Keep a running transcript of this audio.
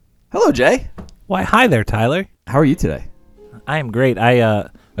Hello, Jay. Why, hi there, Tyler. How are you today? I am great. I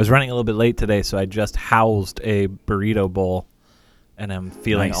was running a little bit late today, so I just housed a burrito bowl, and I'm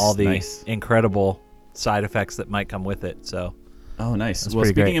feeling all the incredible side effects that might come with it. So, oh, nice. Well,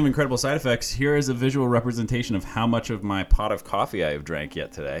 speaking of incredible side effects, here is a visual representation of how much of my pot of coffee I have drank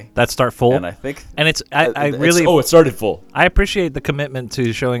yet today. That start full, and I think, and it started full. I appreciate the commitment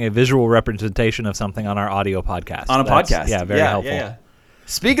to showing a visual representation of something on our audio podcast. Podcast, yeah, very helpful. Yeah.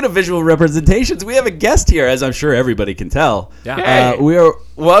 Speaking of visual representations, we have a guest here, as I'm sure everybody can tell. Yeah. We are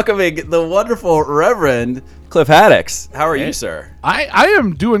welcoming the wonderful Reverend Cliff Haddix. How are you, sir? I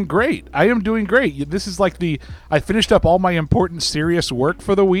am doing great. This is like I finished up all my important, serious work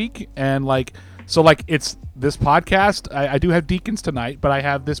for the week, and it's this podcast. I do have deacons tonight, but I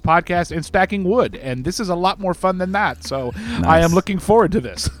have this podcast and stacking wood, and this is a lot more fun than that. So nice. I am looking forward to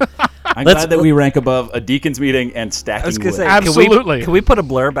this. I'm glad that we rank above a deacons meeting and stacking wood. Say, absolutely. Can we put a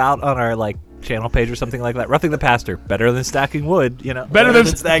blurb out on our channel page or something like that? Roughing the Pastor, better than stacking wood, you know. Better than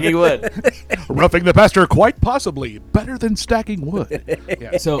stacking wood. Roughing the Pastor, quite possibly better than stacking wood.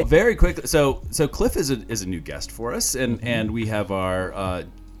 Yeah. So very quickly, so Cliff is a new guest for us, and we have our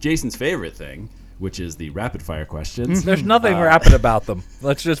Jason's favorite thing, which is the rapid fire questions. There's nothing rapid about them.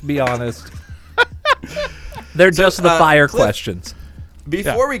 Let's just be honest. They're just the fire Cliff, questions.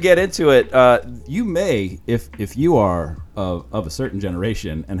 Before we get into it, you may, if you are of a certain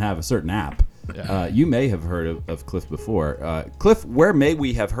generation and have a certain app, you may have heard of Cliff before. Cliff, where may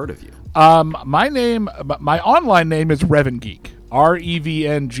we have heard of you? My online name is Revengeek,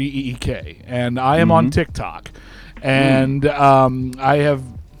 REVNGEEK, and I am on TikTok, and I have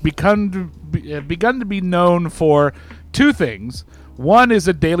begun to be known for two things. One is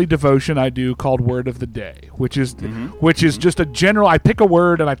a daily devotion I do called Word of the Day, which is just a general. I pick a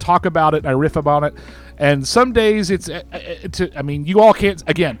word and I talk about it and I riff about it. And some days you all can't.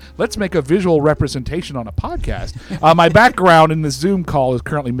 Again, let's make a visual representation on a podcast. My background in the Zoom call is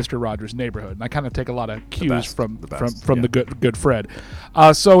currently Mr. Rogers' Neighborhood, and I kind of take a lot of cues from the good Fred.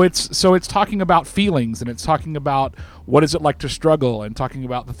 So it's talking about feelings, and it's talking about what is it like to struggle, and talking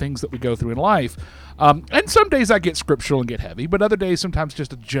about the things that we go through in life. And some days I get scriptural and get heavy, but other days sometimes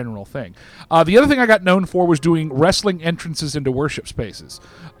just a general thing. The other thing I got known for was doing wrestling entrances into worship spaces.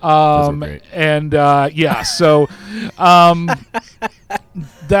 That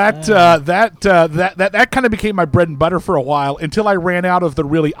kind of became my bread and butter for a while until I ran out of the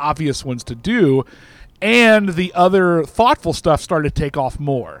really obvious ones to do. And the other thoughtful stuff started to take off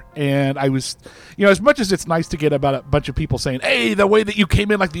more. And I was, as much as it's nice to get about a bunch of people saying, hey, the way that you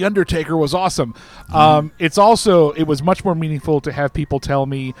came in like The Undertaker was awesome. It was much more meaningful to have people tell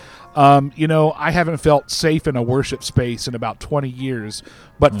me, I haven't felt safe in a worship space in about 20 years,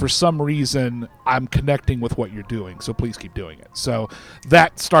 but for some reason I'm connecting with what you're doing. So please keep doing it. So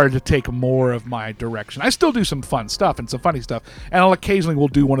that started to take more of my direction. I still do some fun stuff and some funny stuff, and I'll occasionally will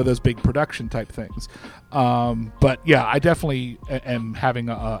do one of those big production type things. But yeah, I definitely am having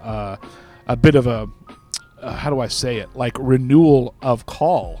a bit of a, how do I say it? Like renewal of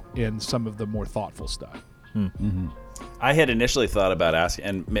call in some of the more thoughtful stuff. Mm-hmm. I had initially thought about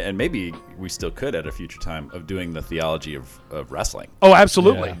asking, and maybe we still could at a future time, of doing the theology of wrestling. Oh,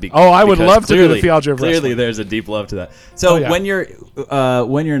 absolutely. Yeah. I would love to do the theology of wrestling. Clearly, there's a deep love to that. So when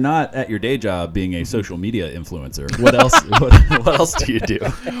you're not at your day job being a social media influencer, what else? what else do you do?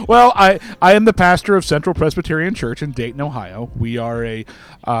 Well, I am the pastor of Central Presbyterian Church in Dayton, Ohio. We are a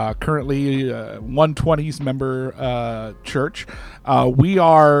currently 120s member church. We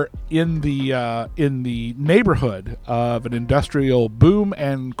are in the neighborhood of an industrial boom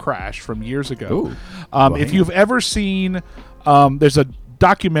and crash from years ago. If you've ever seen, there's a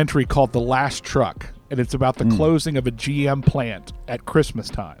documentary called The Last Truck, and it's about the closing of a GM plant at Christmas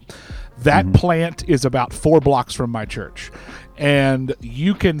time. That plant is about 4 blocks from my church, and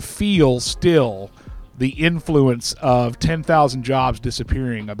you can feel still the influence of 10,000 jobs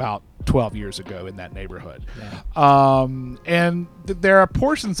disappearing about 12 years ago in that neighborhood. Yeah. And there are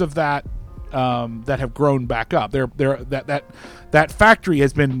portions of that that have grown back up. That factory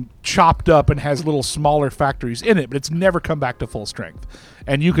has been chopped up and has little smaller factories in it, but it's never come back to full strength.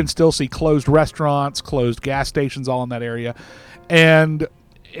 And you can still see closed restaurants, closed gas stations all in that area.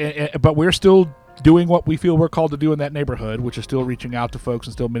 But we're still doing what we feel we're called to do in that neighborhood, which is still reaching out to folks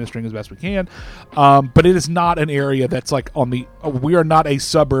and still ministering as best we can. But it is not an area that's like we are not a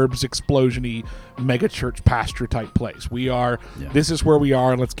suburbs explosion-y mega church pasture type place. We are, this is where we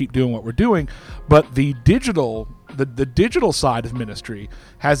are, and let's keep doing what we're doing. But the digital side of ministry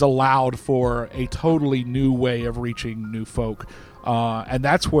has allowed for a totally new way of reaching new folk. And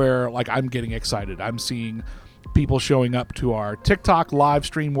that's where I'm getting excited. I'm seeing people showing up to our TikTok live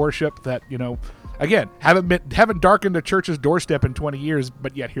stream worship that, again, haven't darkened a church's doorstep in 20 years,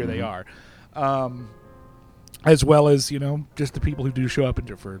 but yet here they are. As well as, just the people who do show up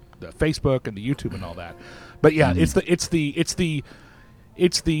for the Facebook and the YouTube and all that. But yeah, it's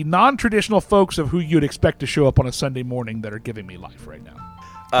the non-traditional folks of who you'd expect to show up on a Sunday morning that are giving me life right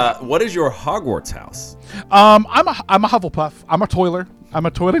now. What is your Hogwarts house? I'm a Hufflepuff. I'm a toiler. I'm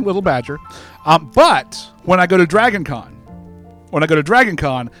a toiling little badger. But when I go to Dragon Con,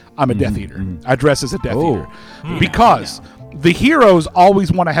 I'm a Death Eater. I dress as a Death Eater because the heroes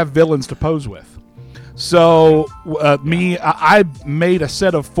always want to have villains to pose with. So I made a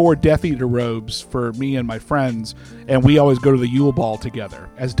set of 4 Death Eater robes for me and my friends, and we always go to the Yule Ball together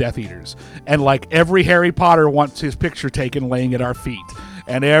as Death Eaters. And like every Harry Potter wants his picture taken laying at our feet,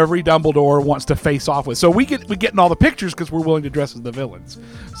 and every Dumbledore wants to face off with. So we get in all the pictures because we're willing to dress as the villains.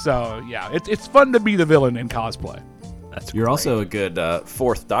 So yeah, it's fun to be the villain in cosplay. You're also a good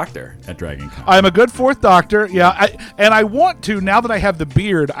 4th Doctor at Dragon Con. I'm a good 4th Doctor, yeah. I want to, now that I have the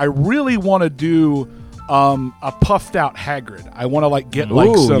beard, I really want to do a puffed out Hagrid. I want to get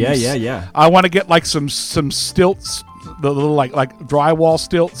some. Yeah. I want to get some stilts, the little like drywall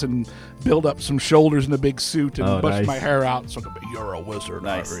stilts, and build up some shoulders in a big suit and bust my hair out. So you're a wizard,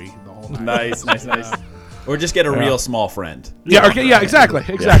 Harry. Nice. Or just get a real small friend. Yeah. Okay. Yeah. Exactly.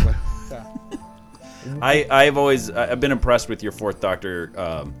 Yeah. I've been impressed with your 4th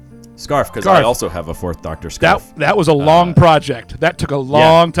Doctor scarf because I also have a 4th Doctor scarf. That was a long project. That took a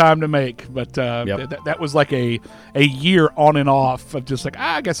long time to make, but that was like a year on and off of just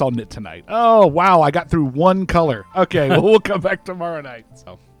I guess I'll knit tonight. Oh wow, I got through one color. Okay, well we'll come back tomorrow night.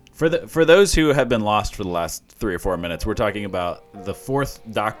 So for those who have been lost for the last 3 or 4 minutes, we're talking about the 4th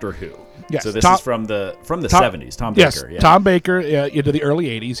Doctor Who. Yes, so this is from the 70s. Tom Baker. Yes, Tom Baker into the early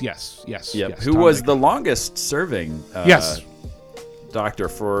 80s. Yes. Who Tom was Baker. the longest serving? Doctor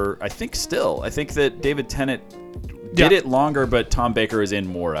for I think that David Tennant did it longer, but Tom Baker is in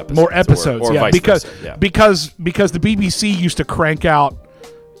more episodes. Or vice versa. Because the BBC used to crank out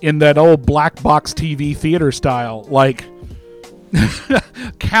in that old black box TV theater style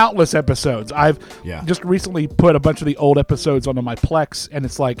countless episodes. I've just recently put a bunch of the old episodes onto my Plex, and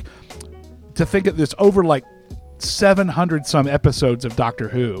it's to think of this over 700 some episodes of Doctor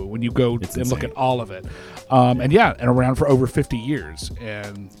Who when you go and look at all of it. And around for over 50 years.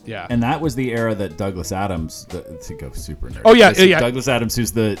 And that was the era that Douglas Adams, to go super nerd. Oh yeah. Douglas Adams,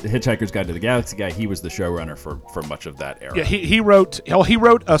 who's the Hitchhiker's Guide to the Galaxy guy, he was the showrunner for much of that era. Yeah, he wrote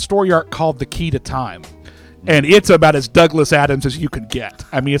a story arc called The Key to Time. And it's about as Douglas Adams as you could get.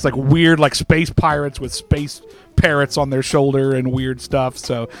 I mean, it's weird, space pirates with space parrots on their shoulder and weird stuff.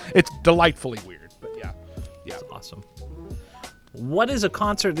 So it's delightfully weird. But yeah. That's awesome. What is a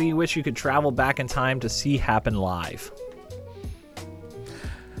concert that you wish you could travel back in time to see happen live?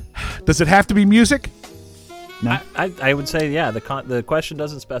 Does it have to be music? No. I would say, the question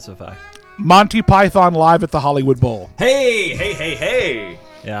doesn't specify. Monty Python live at the Hollywood Bowl. Hey.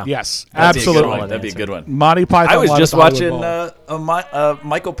 Yeah. Yes, absolutely. That'd be a good one. Monty Python. I was just watching a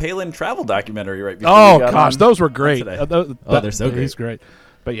Michael Palin travel documentary right before. Oh gosh, those were great. They're so great. He's great.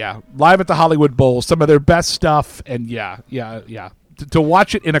 But yeah, live at the Hollywood Bowl, some of their best stuff, and to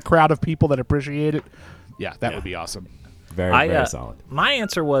watch it in a crowd of people that appreciate it, that would be awesome. Very solid. My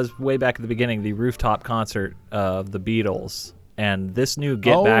answer was way back at the beginning, the rooftop concert of the Beatles, and this new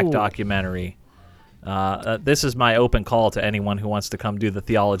Get Back documentary. This is my open call to anyone who wants to come do the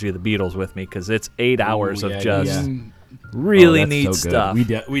theology of the Beatles with me, because it's 8 hours of really neat stuff.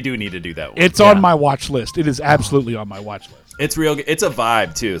 We do need to do that one. It's on my watch list. It is absolutely on my watch list. It's real. It's a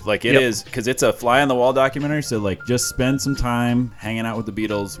vibe too. It is, because it's a fly on the wall documentary. So just spend some time hanging out with the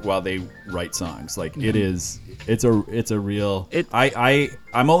Beatles while they write songs. It is. It's a real.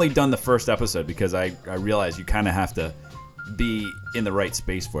 I'm only done the first episode because I realize you kind of have to be in the right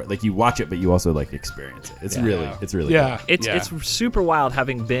space for it. You watch it, but you also experience it. It's really cool. It's super wild,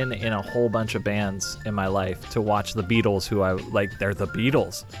 having been in a whole bunch of bands in my life, to watch the Beatles, who they're the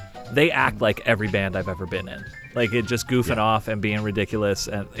Beatles. They act like every band I've ever been in. It just goofing off and being ridiculous,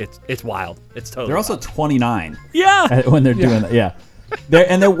 and it's wild. It's totally. They're also 29. Yeah. When they're doing that. Yeah.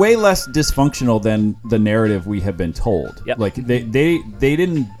 They're way less dysfunctional than the narrative we have been told. Yep. They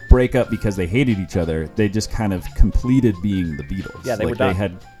didn't break up because they hated each other. They just kind of completed being the Beatles. Yeah, they were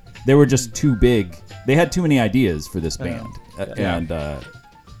done. They were just too big. They had too many ideas for this band. It's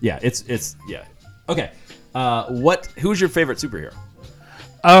okay. Who's your favorite superhero?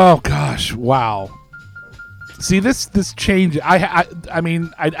 Oh gosh, wow. See, this change. I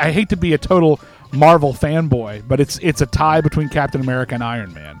mean, I hate to be a total Marvel fanboy, but it's a tie between Captain America and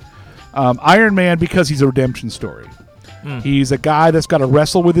Iron Man. Iron Man, because he's a redemption story. He's a guy that's got to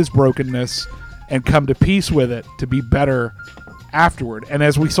wrestle with his brokenness and come to peace with it to be better afterward. And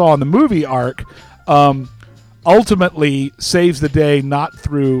as we saw in the movie arc, ultimately saves the day not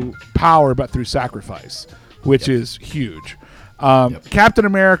through power but through sacrifice, which is huge. Captain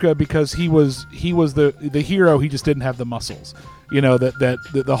America, because he was the hero, he just didn't have the muscles. You know, that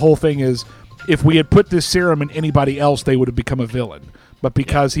the whole thing is, if we had put this serum in anybody else, they would have become a villain. But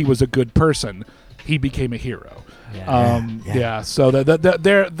because he was a good person, he became a hero. So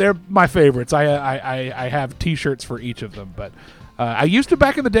they're my favorites. I have T-shirts for each of them, but I used to,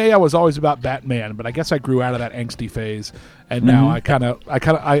 back in the day, I was always about Batman, but I guess I grew out of that angsty phase, and now I kind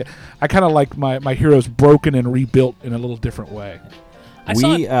of like my heroes broken and rebuilt in a little different way.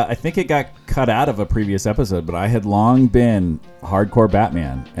 I think it got cut out of a previous episode, but I had long been hardcore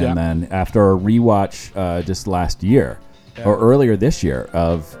Batman, and then after a rewatch just last year. Or earlier this year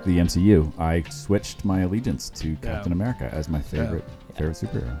of the MCU, I switched my allegiance to Captain America as my favorite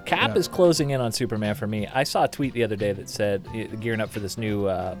superhero. Cap is closing in on Superman for me. I saw a tweet the other day that said, gearing up for this new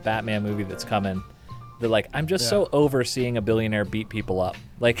Batman movie that's coming, they're like, I'm just so over seeing a billionaire beat people up.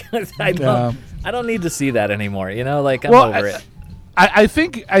 Like, I don't need to see that anymore. You know, like, I'm over it. I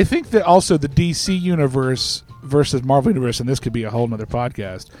think that also the DC universe versus Marvel universe, and this could be a whole nother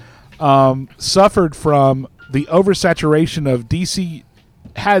podcast, suffered from the oversaturation of DC.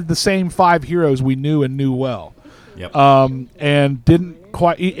 Had the same 5 heroes we knew and knew well. And didn't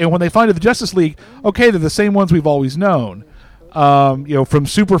quite. And when they find the Justice League, okay, they're the same ones we've always known. From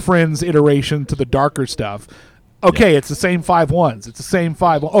Super Friends iteration to the darker stuff. Okay, it's the same 5 ones. It's the same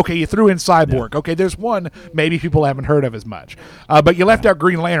 5. Okay, you threw in Cyborg. Okay, there's one maybe people haven't heard of as much. But you left out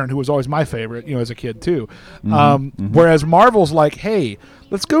Green Lantern, who was always my favorite, as a kid too. Whereas Marvel's like, hey,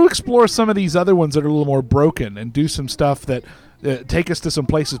 let's go explore some of these other ones that are a little more broken and do some stuff that take us to some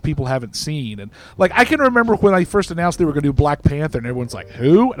places people haven't seen. And like, I can remember when I first announced they were going to do Black Panther, and everyone's like,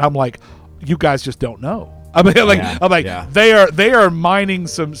 who? And I'm like, you guys just don't know. I mean, they are mining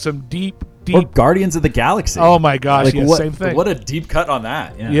some deep. Or Guardians of the Galaxy. Oh my gosh, same thing. What a deep cut on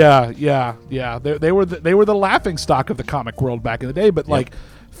that. Yeah. They were the laughing stock of the comic world back in the day, but like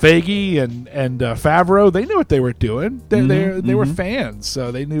Feige and Favreau, they knew what they were doing. They were fans,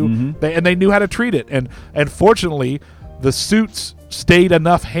 so they knew they knew how to treat it. And fortunately, the suits stayed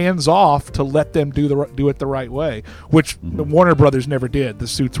enough hands off to let them do it the right way, which the Warner Brothers never did. The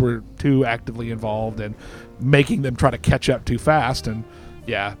suits were too actively involved and making them try to catch up too fast. And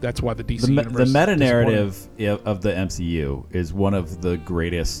that's why the DC universe. The meta narrative of the MCU is one of the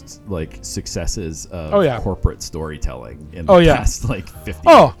greatest successes of corporate storytelling in the past 50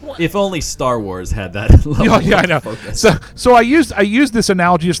 years. If only Star Wars had that level I know. Focus. So I used this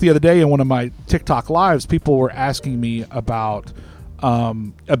analogy just the other day in one of my TikTok lives. People were asking me about why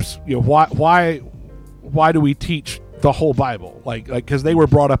do we teach the whole Bible? Like because they were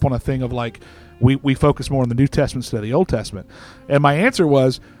brought up on a thing of like, we focus more on the New Testament instead of the Old Testament. And my answer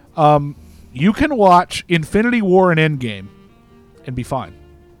was, you can watch Infinity War and Endgame and be fine.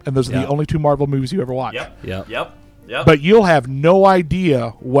 And those are the only 2 Marvel movies you ever watch. Yep. But you'll have no idea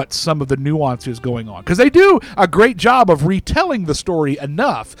what some of the nuance is going on. Because they do a great job of retelling the story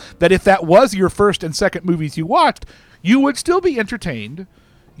enough that if that was your first and second movies you watched, you would still be entertained.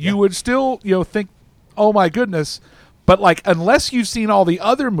 You would still, think, oh my goodness. But unless you've seen all the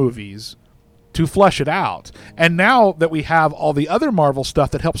other movies to flesh it out. And now that we have all the other Marvel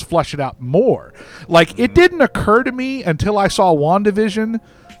stuff that helps flesh it out more. It didn't occur to me until I saw WandaVision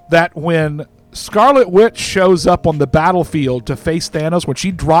that when Scarlet Witch shows up on the battlefield to face Thanos, when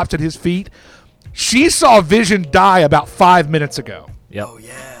she drops at his feet, she saw Vision die about 5 minutes ago. Yep. Oh,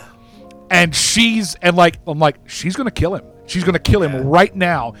 yeah. And I'm like, she's going to kill him. She's going to kill him right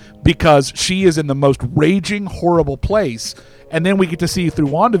now because she is in the most raging, horrible place. And then we get to see through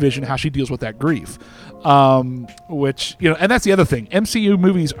WandaVision how she deals with that grief. Which, and that's the other thing. MCU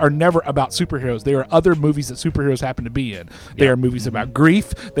movies are never about superheroes. They are other movies that superheroes happen to be in. They are movies about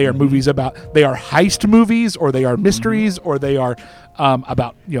grief. They are movies they are heist movies, or they are mysteries, or they are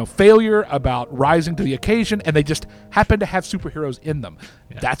about, failure, about rising to the occasion, and they just happen to have superheroes in them.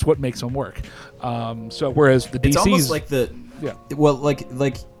 Yeah. That's what makes them work. So whereas the DC's... It's almost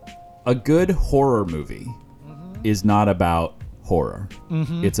like a good horror movie is not about horror.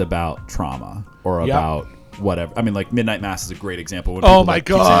 It's about trauma or about whatever. I mean, Midnight Mass is a great example. When oh my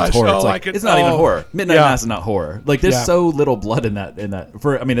gosh! It's not even horror. Midnight Mass is not horror. There's so little blood in that.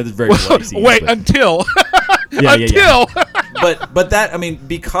 It's very bloody scenes, wait until but that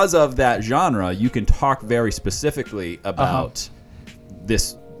because of that genre, you can talk very specifically about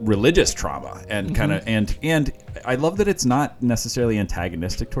this religious trauma and kind of and I love that it's not necessarily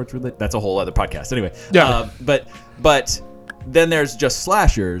antagonistic towards religion. That's a whole other podcast anyway. Yeah. But then there's just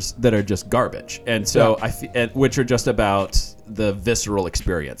slashers that are just garbage, and so which are just about the visceral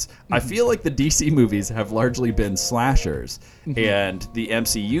experience. I feel like the DC movies have largely been slashers, and the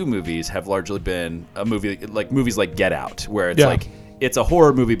MCU movies have largely been movies like Get Out, where it's like it's a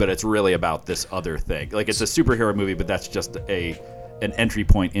horror movie, but it's really about this other thing. Like it's a superhero movie, but that's just an entry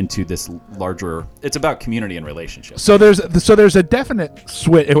point into this larger. It's about community and relationships. So there's a definite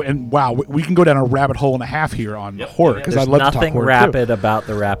switch, and wow, we can go down a rabbit hole and a half here on horror because I love to talk nothing horror rapid too. about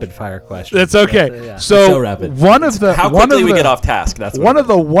the rapid fire question. That's okay. Yeah. So rapid. How quickly we get off task. That's one of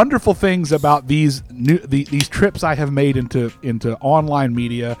the wonderful things about these trips I have made into online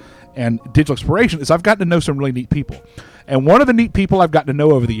media and digital exploration is I've gotten to know some really neat people. And one of the neat people I've gotten to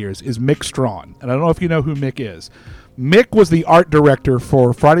know over the years is Mick Strawn. And I don't know if you know who Mick is. Mick was the art director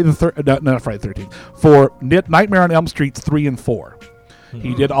for Friday the 13th, for Nightmare on Elm Street 3 and 4.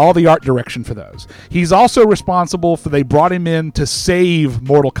 He did all the art direction for those. He's also responsible for, they brought him in to save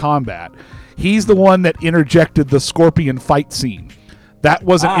Mortal Kombat. He's the one that interjected the Scorpion fight scene. That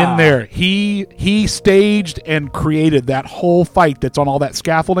wasn't in there. He staged and created that whole fight that's on all that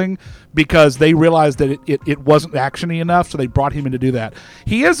scaffolding because they realized that it wasn't actiony enough, so they brought him in to do that.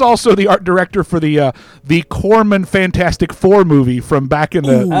 He is also the art director for the Corman Fantastic Four movie from back in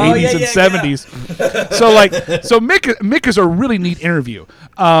the 80s and 70s. Yeah. So Mick is a really neat interview.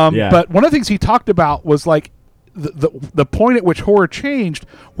 But one of the things he talked about was like the point at which horror changed,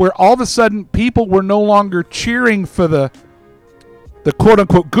 where all of a sudden people were no longer cheering for the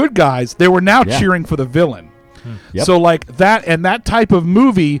quote-unquote good guys. They were now cheering for the villain. Yep. So like that, and that type of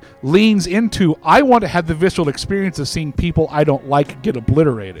movie leans into, I want to have the visceral experience of seeing people I don't like get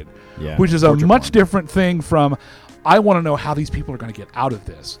obliterated, which is a much different thing from, I want to know how these people are going to get out of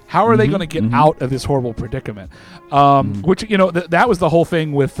this. How are they going to get out of this horrible predicament? Which, that was the whole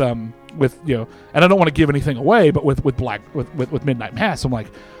thing with and I don't want to give anything away, but with Midnight Mass, I'm like,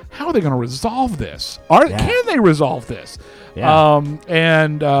 how are they going to resolve this? Can they resolve this? Yeah. I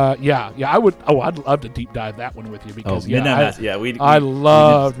would. I'd love to deep dive that one with you because Midnight Mass. I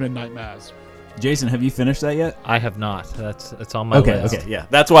loved Midnight Mass. Jason, have you finished that yet? I have not. It's on my list. Okay, yeah.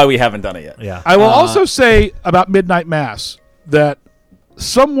 That's why we haven't done it yet. Yeah. I will also say about Midnight Mass that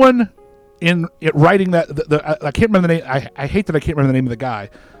someone in writing that, I can't remember the name. I hate that I can't remember the name of the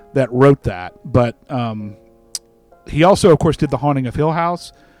guy that wrote that, but he also, of course, did The Haunting of Hill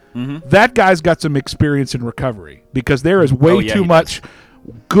House. That guy's got some experience in recovery because there is way too much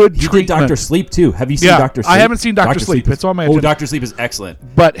good treatment. He did Dr. Sleep too. Have you seen Dr. Sleep? I haven't seen Dr. Sleep. It's on my agenda. Dr. Sleep is excellent.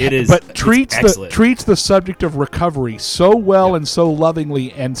 But it's treats excellent. the subject of recovery so well and so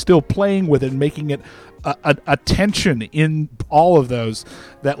lovingly, and still playing with it and making it a tension in all of those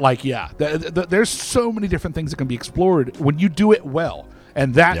that there's so many different things that can be explored when you do it well,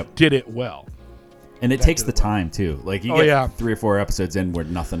 and that did it well. And it takes the time too. Like you get 3 or 4 episodes in where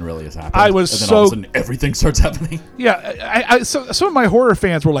nothing really has happened. And then all of a sudden everything starts happening. Yeah, so some of my horror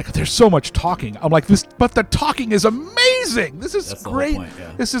fans were like, "There's so much talking." I'm like, but the talking is amazing. This is great. Point,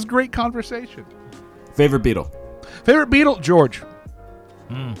 yeah. This is great conversation. Favorite Beatle? Favorite Beatle, George.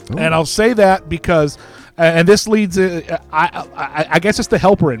 And I'll say that because, and this leads. I guess it's the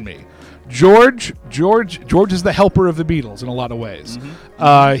helper in me. George is the helper of the Beatles in a lot of ways.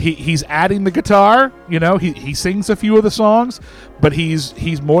 He's adding the guitar. He sings a few of the songs, but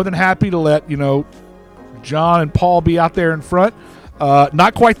he's more than happy to let John and Paul be out there in front.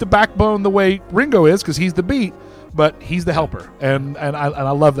 Not quite the backbone the way Ringo is, because he's the beat, but he's the helper, and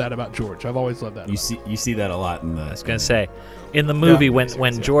I love that about George. I've always loved that. You see that a lot in the. I was gonna say, in the movie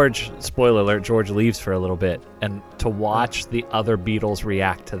when George, spoiler alert, George leaves for a little bit, and to watch the other Beatles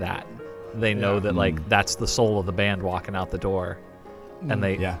react to that. They know that that's the soul of the band walking out the door, and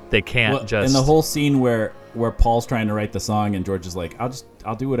they can't just. And the whole scene where Paul's trying to write the song and George is like,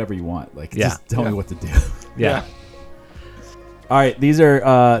 I'll do whatever you want. Like, just tell me what to do. Yeah. All right,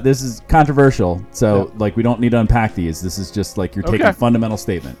 this is controversial, so we don't need to unpack these. This is just like you're taking a fundamental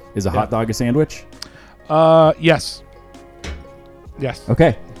statement. Is a hot dog a sandwich? Yes. Yes.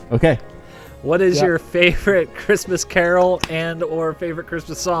 Okay. What is your favorite Christmas carol and or favorite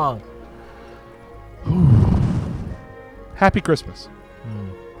Christmas song? Happy Christmas.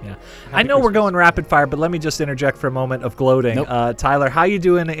 Yeah, I know we're going rapid fire, but let me just interject for a moment of gloating. Nope. Tyler, how you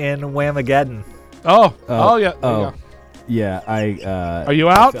doing in Whamageddon? Yeah. I are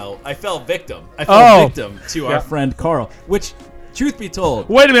you out? I fell victim. Victim to our friend Carl. Which, truth be told,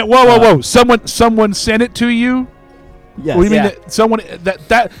 wait a minute. Whoa! Someone sent it to you. Yes. What do you mean that someone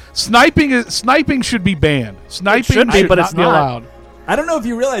that sniping should be banned? Sniping should but not it's be allowed. I don't know if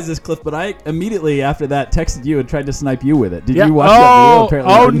you realize this, Cliff, but I immediately after that texted you and tried to snipe you with it. Did you watch that video?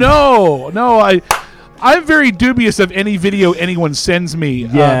 Apparently No. I'm very dubious of any video anyone sends me.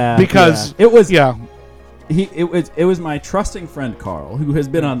 Because it was It was my trusting friend Carl, who has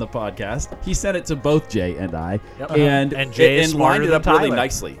been on the podcast. He sent it to both Jay and I, and Jay is lined it up really Tyler.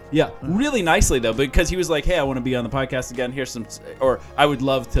 nicely. Yeah, really nicely though, because he was like, "Hey, I want to be on the podcast again. Here's some, or I would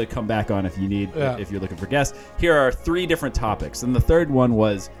love to come back on if you need, if you're looking for guests. Here are 3 different topics, and the third one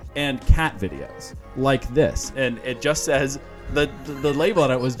was and cat videos like this, and it just says." The label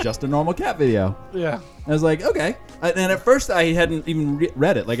on it was just a normal cat video. Yeah. I was like, okay. And at first, I hadn't even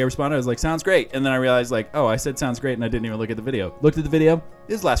read it. Like, I responded, I was like, sounds great. And then I realized, like, oh, I said sounds great, and I didn't even look at the video. Looked at the video.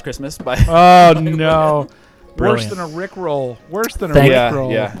 It was Last Christmas by... Oh, no. Worse Brilliant. than a Rickroll. Worse than a Thank-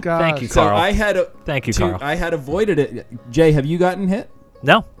 Rickroll. yeah. God. Thank you, So Carl. I had... Thank you, Carl. I had avoided it. Jay, have you gotten hit?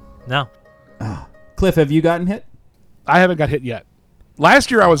 No. Cliff, have you gotten hit? I haven't got hit yet.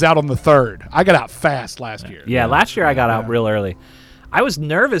 Last year, I was out on the 3rd. I got out fast last year. Yeah, last year I got out real early. I was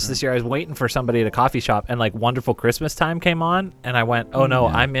nervous this year. I was waiting for somebody at a coffee shop, and like Wonderful Christmas Time came on, and I went, "Oh no,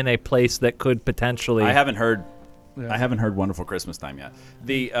 I'm in a place that could potentially." I haven't heard Wonderful Christmas Time yet.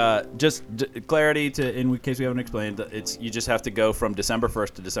 The just clarity to, in case we haven't explained, it's you just have to go from December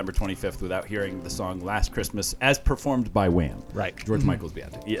 1st to December 25th without hearing the song "Last Christmas" as performed by Wham. Right. George Michael's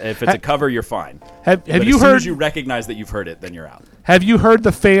band. If it's a cover, you're fine. Have But you as soon heard? as you recognize that you've heard it, then you're out. Have you heard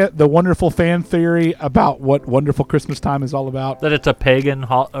the wonderful fan theory about what Wonderful Christmas Time is all about? that it's a pagan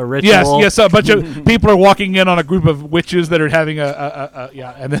ritual. Yes. A bunch of people are walking in on a group of witches that are having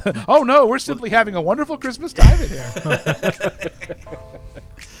and then, oh no, we're simply having a wonderful Christmas time in here.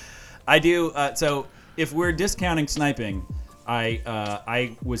 I do. So if we're discounting sniping,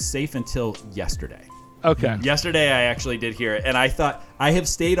 I was safe until yesterday. Okay. Yesterday, I actually did hear it, and I thought I have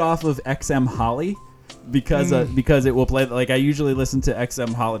stayed off of XM Holly because it will play. Like I usually listen to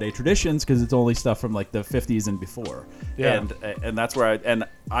XM Holiday Traditions because it's only stuff from like the 50s and before. Yeah. And that's where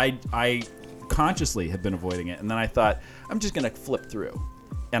I consciously have been avoiding it, and then I thought I'm just gonna flip through.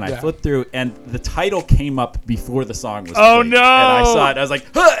 And I flipped through, and the title came up before the song was Oh, played. no! And I saw it. I was like,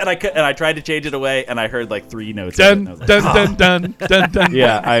 huh! And I tried to change it away, and I heard like 3 notes. of it, Dun and I was like, dun, dun dun dun dun.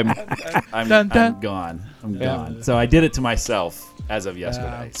 yeah, I'm Dun, dun. gone. I'm Yeah. gone. So I did it to myself as of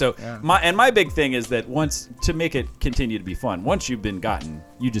yesterday. So my big thing is that once to make it continue to be fun, once you've been gotten,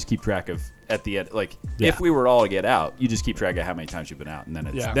 you just keep track of at the end. Like if we were all to get out, you just keep track of how many times you've been out, and then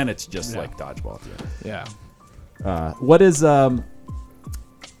it's just like dodgeball. Yeah. What is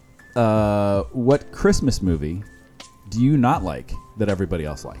what Christmas movie do you not like that everybody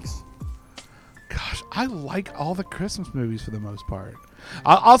else likes? Gosh, I like all the Christmas movies for the most part.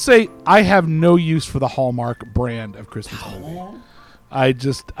 I'll say I have no use for the Hallmark brand of Christmas movie. I'll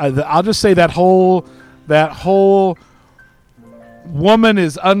just say that whole woman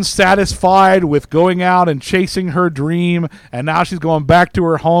is unsatisfied with going out and chasing her dream, and now she's going back to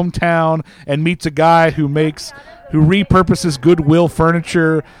her hometown and meets a guy who repurposes Goodwill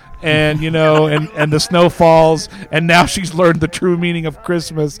furniture. And and the snow falls, and now she's learned the true meaning of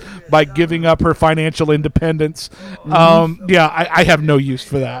Christmas by giving up her financial independence. I have no use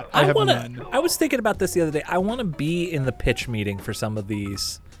for that. I have none. I was thinking about this the other day. I want to be in the pitch meeting for some of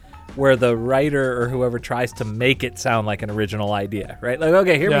these, where the writer or whoever tries to make it sound like an original idea, right? Like,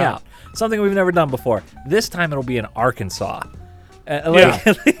 okay, hear me out. Something we've never done before. This time it'll be in Arkansas.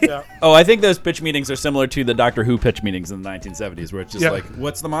 Oh, I think those pitch meetings are similar to the Doctor Who pitch meetings in the 1970s, where it's just like,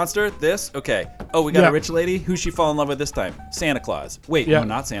 what's the monster? This? Okay. Oh, we got a rich lady? Who's she fall in love with this time? Santa Claus. Wait, no,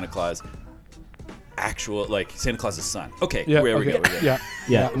 not Santa Claus. Actual, like, Santa Claus's son. Okay, where we go.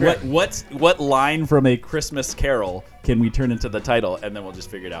 Yeah. What line from a Christmas Carol can we turn into the title, and then we'll just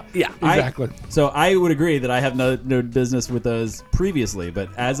figure it out. Yeah, exactly. So I would agree that I have no business with those previously, but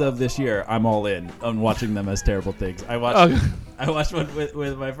as of this year, I'm all in on watching them as terrible things. I watched one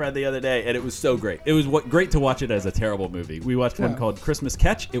with my friend the other day, and it was so great. It was great to watch it as a terrible movie. We watched one called Christmas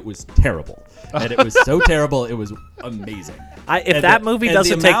Catch. It was terrible, and it was so terrible. It was amazing. If that movie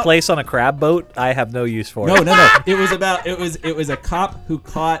doesn't take place on a crab boat, I have no use for it. No. It was a cop who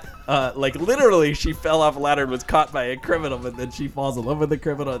caught like literally she fell off a ladder and was caught by a criminal, but then she falls in love with the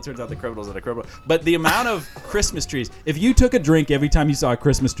criminal. It turns out the criminal's not a criminal. But the amount of Christmas trees, if you took a drink every time you saw a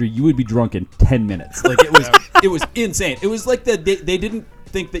Christmas tree, you would be drunk in 10 minutes. Like it was insane. It was like they didn't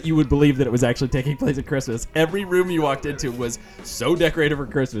think that you would believe that it was actually taking place at Christmas. Every room you walked into was so decorated for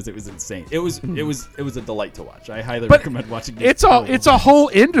Christmas. It was insane. It was a delight to watch. I highly recommend watching it. It's a whole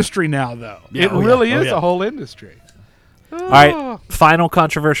industry now, though. Yeah, it really is a whole industry. All right, final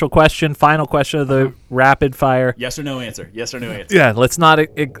controversial question. Final question of the rapid fire. Yes or no answer. Yes or no answer. Yeah, let's not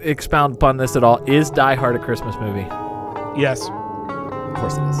expound upon this at all. Is Die Hard a Christmas movie? Yes. Of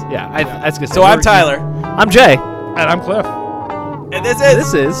course it is. Yeah, I was gonna say. So I'm Tyler, I'm Jay. And I'm Cliff. and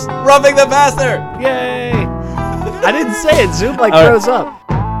this is Roughing the Pastor. Yay! I didn't say it. Zoom like All right. froze up.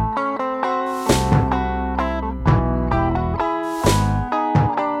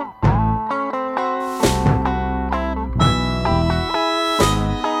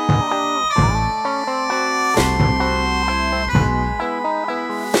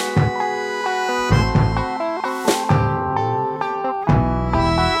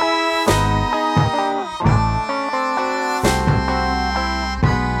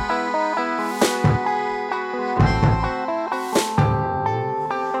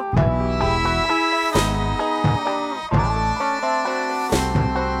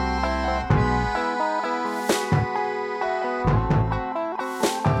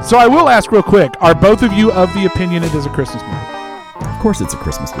 So I will ask real quick, are both of you of the opinion it is a Christmas movie? Of course it's a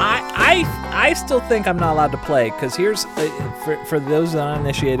Christmas movie. I still think I'm not allowed to play because here's for those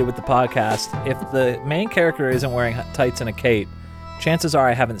uninitiated with the podcast. If the main character isn't wearing tights and a cape, chances are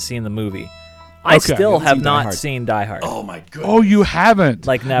I haven't seen the movie. I Okay. still have seen Die not Hard. seen Die Hard. Oh my goodness. Oh, you haven't?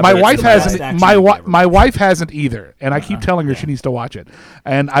 Like never. My It's wife the hasn't. best My action movie ever. my wife hasn't either, and I keep telling her she needs to watch it.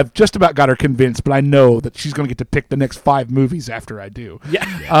 And I've just about got her convinced, but I know that she's going to get to pick the next 5 movies after I do. Yeah.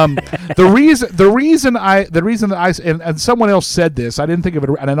 The reason that I and someone else said this, I didn't think of it,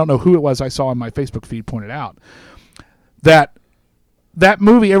 and I don't know who it was. I saw on my Facebook feed pointed out that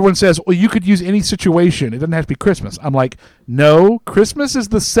movie. Everyone says, well, you could use any situation. It doesn't have to be Christmas. I'm like, no, Christmas is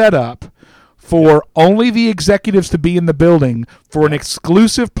the setup for only the executives to be in the building for an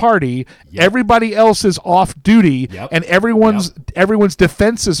exclusive party. Yep. Everybody else is off duty, Yep. and everyone's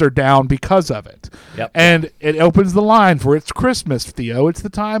defenses are down because of it. Yep. And it opens the line for it's Christmas, Theo. It's the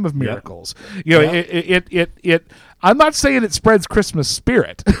time of miracles. You know, Yep. it. I'm not saying it spreads Christmas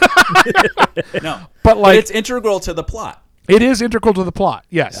spirit. No, But, like- it's integral to the plot. It is integral to the plot.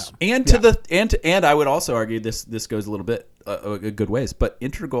 Yes. And to the and I would also argue this goes a little bit a good ways, but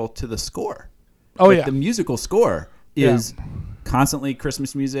integral to the score. Oh, Like, yeah. the musical score is constantly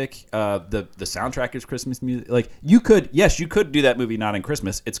Christmas music. The soundtrack is Christmas music. Like you could do that movie not in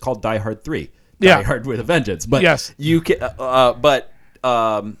Christmas. It's called Die Hard 3. Yeah. Die Hard with a Vengeance. But Yes. you can.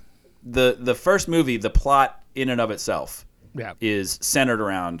 The first movie, the plot in and of itself, Yeah. is centered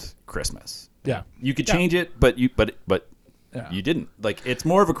around Christmas. Yeah. You could change it, but you Yeah. didn't. Like it's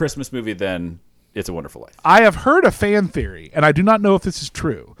more of a Christmas movie than It's a Wonderful Life. I have heard a fan theory, and I do not know if this is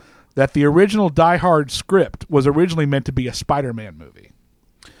true, that the original Die Hard script was originally meant to be a Spider-Man movie,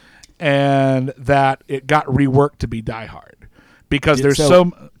 and that it got reworked to be Die Hard because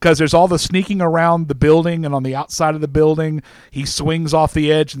there's all the sneaking around the building, and on the outside of the building, he swings off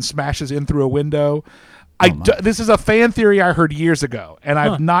the edge and smashes in through a window. This is a fan theory I heard years ago, and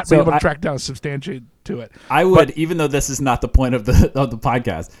I've not been able to track down a substantiate to it. I would, even though this is not the point of the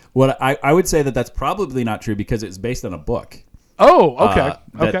podcast, what I would say that's probably not true because it's based on a book. Oh,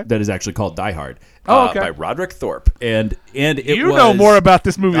 okay, That is actually called Die Hard. Oh, okay. By Roderick Thorpe, and it you was, know more about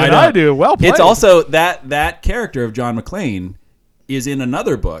this movie than know. I do. Well played. It's also that character of John McClane is in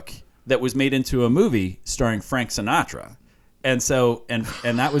another book that was made into a movie starring Frank Sinatra. And so, and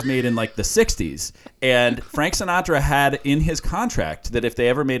that was made in like the 60s. And Frank Sinatra had in his contract that if they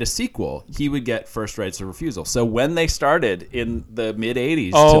ever made a sequel, he would get first rights of refusal. So when they started in the mid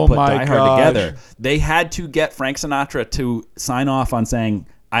 80s to put Die Hard together, they had to get Frank Sinatra to sign off on saying,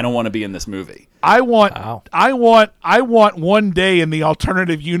 I don't want to be in this movie. I want one day in the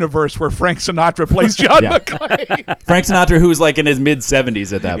alternative universe where Frank Sinatra plays John Yeah. McClane. Frank Sinatra, who was like in his mid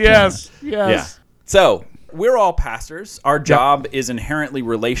 70s at that point. Yes. Yeah. So we're all pastors. Our job is inherently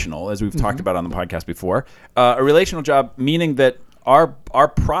relational, as we've talked about on the podcast before. A relational job, meaning that our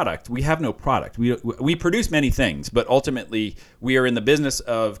product, we have no product. We produce many things, but ultimately we are in the business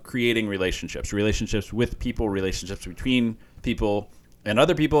of creating relationships with people, relationships between people and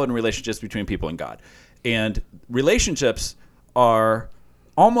other people, and relationships between people and God. And relationships are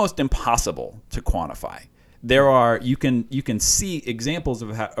almost impossible to quantify. You can see examples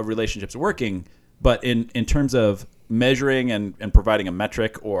of how relationships working. But in terms of measuring and providing a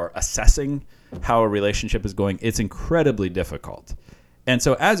metric or assessing how a relationship is going, it's incredibly difficult. And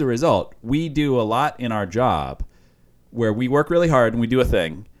so as a result, we do a lot in our job where we work really hard and we do a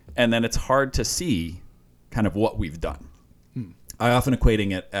thing, and then it's hard to see kind of what we've done. I often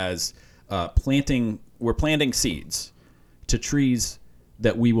equating it as we're planting seeds to trees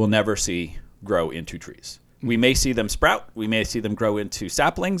that we will never see grow into trees. We may see them sprout. We may see them grow into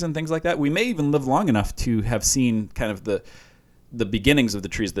saplings and things like that. We may even live long enough to have seen kind of the beginnings of the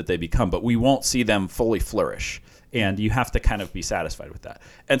trees that they become, but we won't see them fully flourish. And you have to kind of be satisfied with that.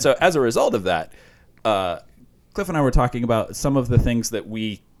 And so as a result of that, Cliff and I were talking about some of the things that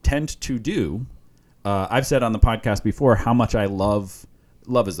we tend to do. I've said on the podcast before how much I love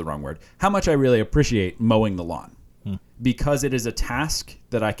is the wrong word, how much I really appreciate mowing the lawn. Because it is a task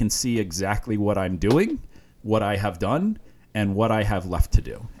that I can see exactly what I'm doing, what I have done, and what I have left to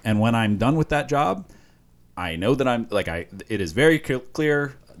do. And when I'm done with that job, I know that it is very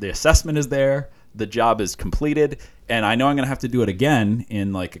clear, the assessment is there, the job is completed, and I know I'm going to have to do it again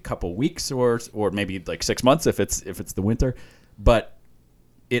in like a couple weeks or maybe like 6 months if it's the winter, but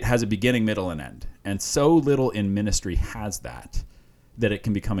it has a beginning, middle, and end. And so little in ministry has that it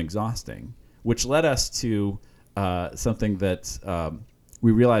can become exhausting, which led us to something that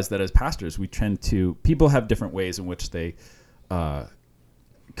we realize that as pastors, people have different ways in which they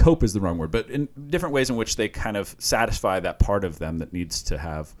cope is the wrong word, but in different ways in which they kind of satisfy that part of them that needs to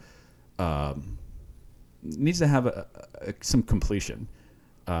have some completion.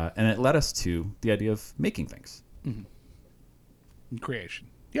 And it led us to the idea of making things. Mm-hmm. Creation.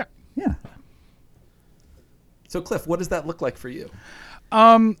 Yeah. Yeah. So Cliff, what does that look like for you?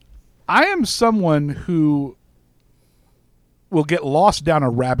 I am someone who will get lost down a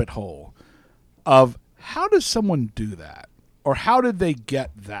rabbit hole of how does someone do that? Or how did they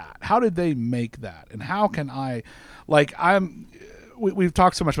get that? How did they make that? And how can I, we've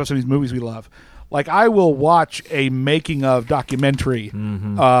talked so much about some of these movies we love. Like I will watch a making of documentary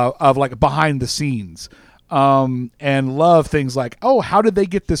of like behind the scenes and love things like, oh, how did they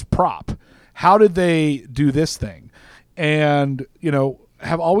get this prop? How did they do this thing? And,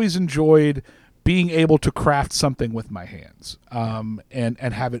 have always enjoyed being able to craft something with my hands and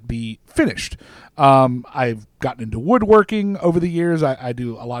have it be finished. I've gotten into woodworking over the years. I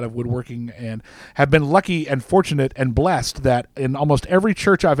do a lot of woodworking and have been lucky and fortunate and blessed that in almost every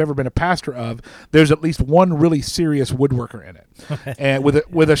church I've ever been a pastor of, there's at least one really serious woodworker in it. And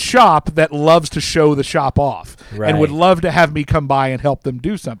with a shop that loves to show the shop off and would love to have me come by and help them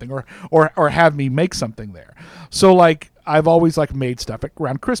do something or have me make something there. So I've always made stuff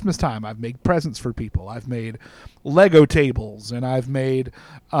around Christmas time. I've made presents for people. I've made Lego tables, and I've made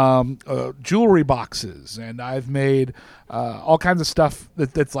jewelry boxes, and I've made all kinds of stuff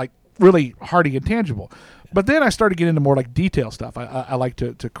that's really hardy and tangible. But then I started getting into more detail stuff. I like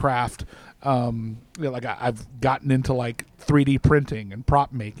to craft. I've gotten into 3D printing and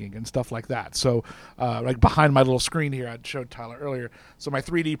prop making and stuff like that. So behind my little screen here, I showed Tyler earlier. So my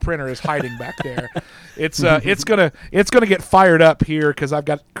 3D printer is hiding back there. It's gonna get fired up here because I've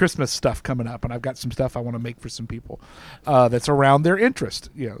got Christmas stuff coming up, and I've got some stuff I want to make for some people that's around their interest.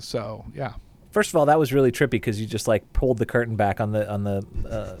 So yeah. First of all, that was really trippy because you just pulled the curtain back on the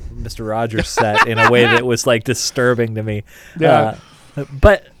Mr. Rogers set in a way that was disturbing to me. Yeah.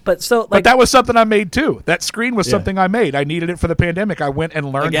 But that was something I made too. That screen was something I made. I needed it for the pandemic. I went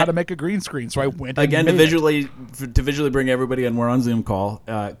and learned how to make a green screen. So I went to visually bring everybody in. We're on Zoom call.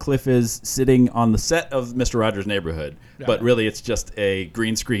 Cliff is sitting on the set of Mr. Rogers' Neighborhood, but really it's just a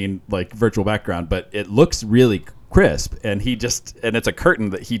green screen virtual background. But it looks really crisp, and it's a curtain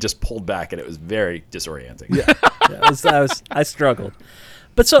that he just pulled back, and it was very disorienting. I struggled.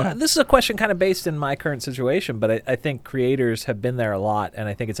 But this is a question kind of based in my current situation, but I think creators have been there a lot, and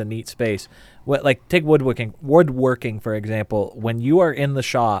I think it's a neat space. Take woodworking, for example. When you are in the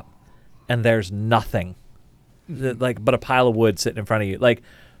shop and there's nothing, but a pile of wood sitting in front of you,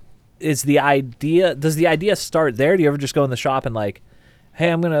 does the idea start there? Do you ever just go in the shop and hey,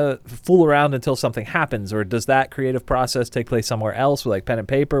 I'm going to fool around until something happens, or does that creative process take place somewhere else with pen and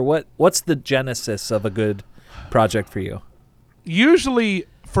paper? What's the genesis of a good project for you? Usually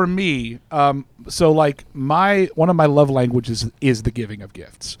for me, one of my love languages is the giving of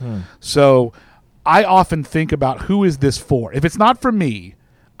gifts. So I often think about who is this for? If it's not for me,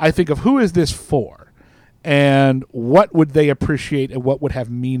 I think of who is this for and what would they appreciate and what would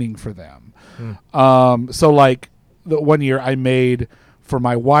have meaning for them. The one year I made for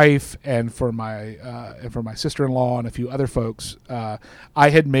my wife and for my sister-in-law and a few other folks, I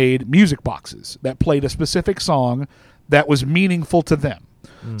had made music boxes that played a specific song that was meaningful to them.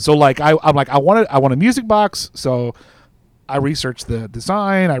 So I want a music box. So I researched the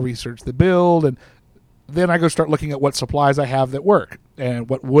design, I researched the build, and then I go start looking at what supplies I have that work and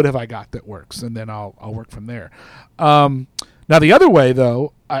what wood have I got that works, and then I'll work from there. Now the other way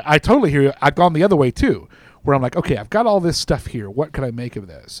though, I totally hear you. I've gone the other way too, where I'm okay, I've got all this stuff here. What could I make of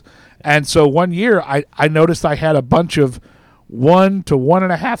this? And so one year I noticed I had a bunch of 1 to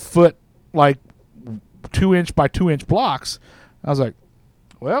 1.5 foot 2-inch by 2-inch blocks. I was like,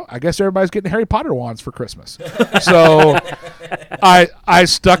 well, I guess everybody's getting Harry Potter wands for Christmas. So I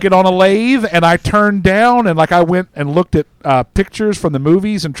stuck it on a lathe, and I turned down, and I went and looked at pictures from the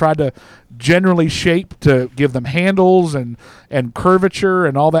movies and tried to generally shape to give them handles and curvature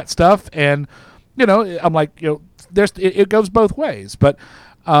and all that stuff. And I'm like, it goes both ways. But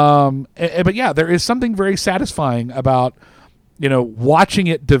yeah, there is something very satisfying about watching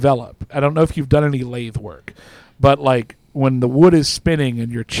it develop. I don't know if you've done any lathe work, but when the wood is spinning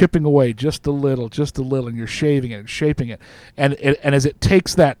and you're chipping away just a little, and you're shaving it and shaping it, and as it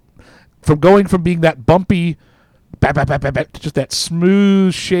takes that from going from being that bumpy, to just that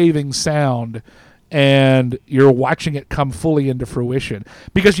smooth shaving sound, and you're watching it come fully into fruition,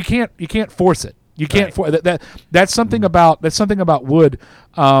 because you can't force it. You can't that's something about wood.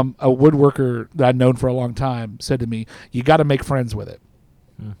 A woodworker that I've known for a long time said to me, "You got to make friends with it,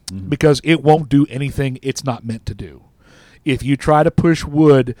 because it won't do anything it's not meant to do. If you try to push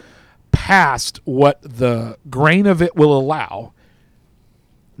wood past what the grain of it will allow,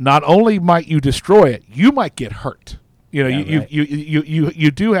 not only might you destroy it, you might get hurt."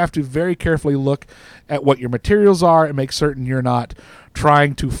 You do have to very carefully look at what your materials are and make certain you're not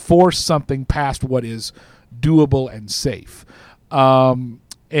trying to force something past what is doable and safe.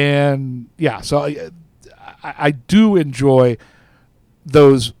 And yeah, so I do enjoy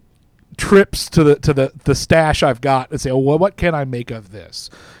those trips to the stash I've got and say, well, what can I make of this?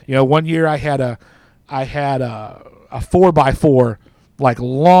 One year I had a 4x4,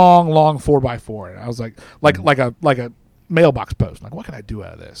 long 4x4, and I was like a mailbox post. What can I do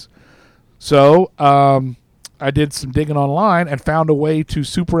out of this? So I did some digging online and found a way to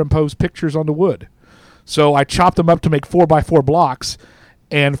superimpose pictures onto wood. So I chopped them up to make 4x4 blocks,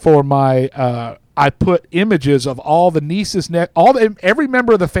 and for my I put images of all the nieces, every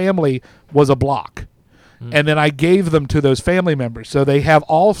member of the family was a block. And then I gave them to those family members. So they have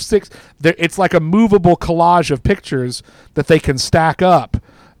all 6. It's like a movable collage of pictures that they can stack up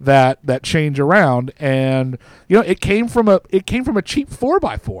that change around. And it came from a cheap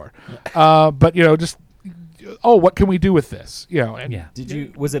 4x4. But just, what can we do with this?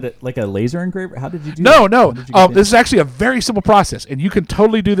 Was it like a laser engraver? How did you do No. that? This is actually a very simple process, and you can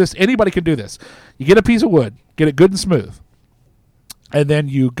totally do this. Anybody can do this. You get a piece of wood, get it good and smooth, and then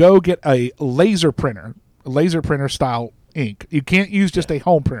you go get a laser printer style ink. You can't use just a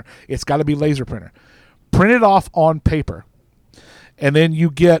home printer. It's got to be laser printer. Print it off on paper, and then you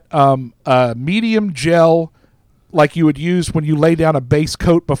get a medium gel like you would use when you lay down a base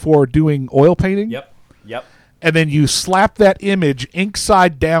coat before doing oil painting. Yep. And then you slap that image ink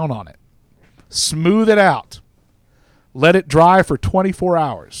side down on it. Smooth it out. Let it dry for 24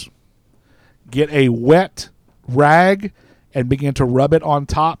 hours. Get a wet rag and begin to rub it on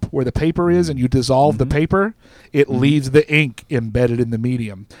top where the paper is, and you dissolve the paper. It leaves the ink embedded in the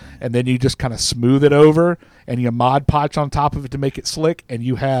medium. And then you just kind of smooth it over, and you Mod Podge on top of it to make it slick, and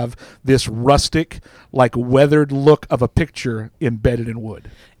you have this rustic, weathered look of a picture embedded in wood.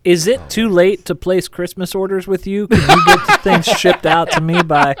 Is it too late to place Christmas orders with you? Can you get the things shipped out to me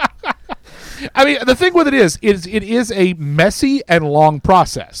by... I mean, the thing with it is a messy and long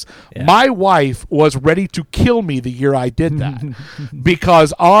process. Yeah. My wife was ready to kill me the year I did that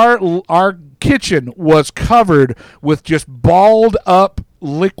because our kitchen was covered with just balled up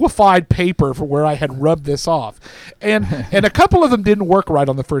liquefied paper for where I had rubbed this off. And a couple of them didn't work right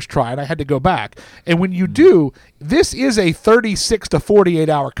on the first try, and I had to go back. And when you do, this is a 36 to 48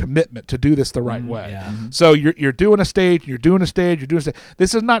 hour commitment to do this the right way. Yeah. So you're doing a stage, you're doing a stage, you're doing a stage.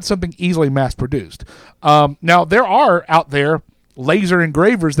 This is not something easily mass produced. Now, there are out there laser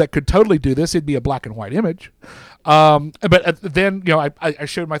engravers that could totally do this. It'd be a black and white image. But then, I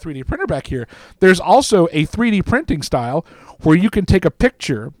showed my 3D printer back here. There's also a 3D printing style where you can take a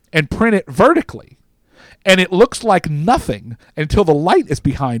picture and print it vertically, and it looks like nothing until the light is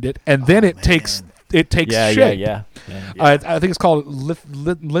behind it, and then it takes shape. Yeah. I think it's called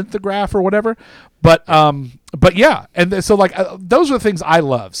lithograph or whatever. But yeah, and so those are the things I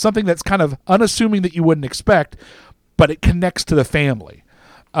love. Something that's kind of unassuming that you wouldn't expect, but it connects to the family.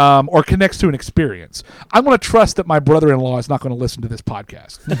 Or connects to an experience. I'm going to trust that my brother-in-law is not going to listen to this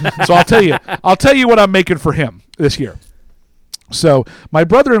podcast. So I'll tell you what I'm making for him this year. So my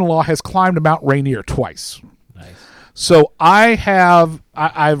brother-in-law has climbed Mount Rainier twice. Nice. So I've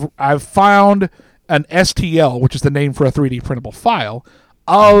found an STL, which is the name for a 3D printable file,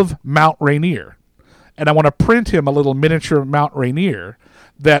 of Mount Rainier. And I want to print him a little miniature Mount Rainier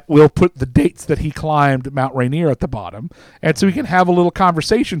that will put the dates that he climbed Mount Rainier at the bottom. And so he can have a little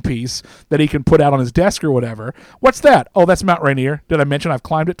conversation piece that he can put out on his desk or whatever. What's that? Oh, that's Mount Rainier. Did I mention I've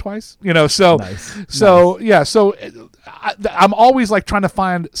climbed it twice? So, Nice. yeah. So I'm always like trying to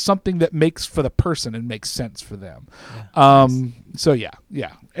find something that makes for the person and makes sense for them. So yeah.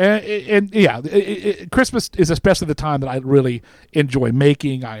 And Christmas is especially the time that I really enjoy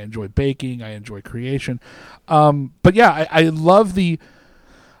making. I enjoy baking. I enjoy creation. But yeah, I love the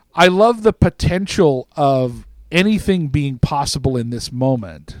potential of anything being possible in this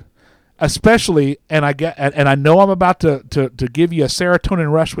moment, especially. And I know I'm about to give you a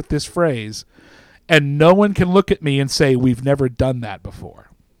serotonin rush with this phrase, and no one can look at me and say we've never done that before.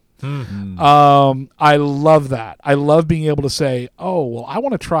 Mm-hmm. I love that. I love being able to say, "Oh, well, I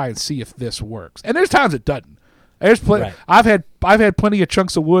want to try and see if this works." And there's times it doesn't. There's plenty. Right. I've had plenty of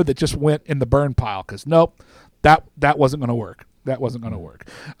chunks of wood that just went in the burn pile because nope, that wasn't going to work. That wasn't going to work.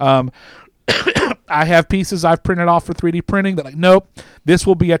 I have pieces I've printed off for 3D printing that nope, this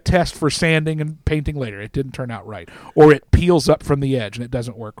will be a test for sanding and painting later. It didn't turn out right, or it peels up from the edge and it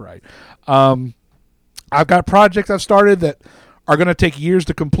doesn't work right. I've got projects I've started that are going to take years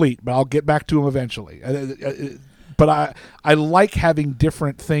to complete, but I'll get back to them eventually. But I like having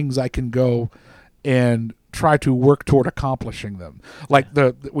different things I can go and try to work toward accomplishing them. Like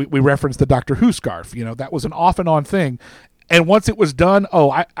we referenced the Doctor Who scarf. That was an off and on thing. And once it was done,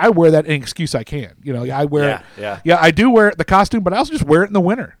 I wear that any excuse I can. I wear it. Yeah. Yeah, I do wear it, the costume, but I also just wear it in the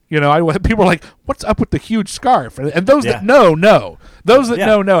winter. People are like, "What's up with the huge scarf?" And those that know. Those that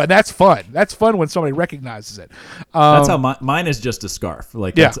know, and that's fun. That's fun when somebody recognizes it. That's how mine is just a scarf.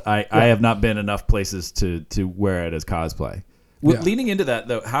 I have not been enough places to wear it as cosplay. Leading into that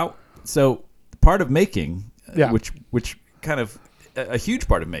though, so part of making, which kind of a huge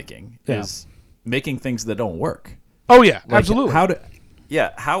part of making is making things that don't work. Oh yeah, absolutely. How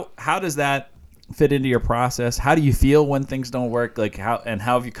does that fit into your process? How do you feel when things don't work? How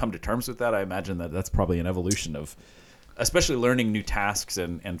have you come to terms with that? I imagine that's probably an evolution of, especially learning new tasks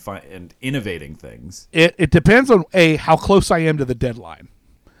and innovating things. It depends on how close I am to the deadline.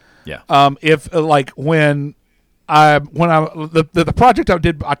 Yeah. If when the project I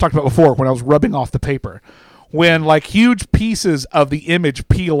talked about before, when I was rubbing off the paper, when huge pieces of the image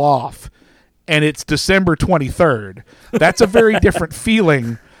peel off. And it's December 23rd. That's a very different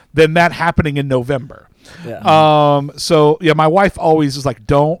feeling than that happening in November. Yeah. So my wife always is like,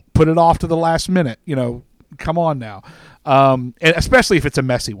 "Don't put it off to the last minute. Come on now." And especially if it's a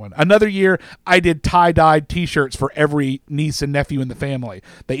messy one. Another year, I did tie-dyed T-shirts for every niece and nephew in the family.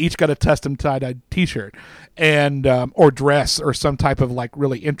 They each got a custom tie-dyed T-shirt and or dress or some type of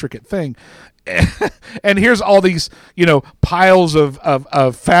really intricate thing. And here's all these, piles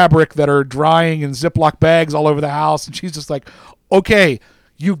of fabric that are drying in Ziploc bags all over the house. And she's just like, "Okay,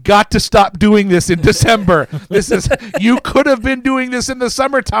 you got to stop doing this in December. You could have been doing this in the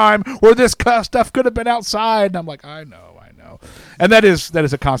summertime where this stuff could have been outside." And I'm like, I know. And that is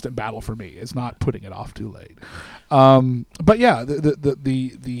a constant battle for me. It's not putting it off too late. But yeah,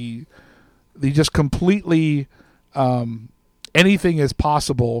 the just completely anything is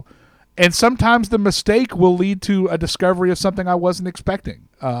possible. And sometimes the mistake will lead to a discovery of something I wasn't expecting.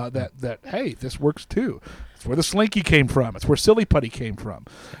 That hey, this works too. It's where the Slinky came from. It's where Silly Putty came from.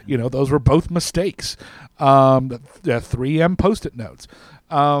 Those were both mistakes. The 3M Post-it notes.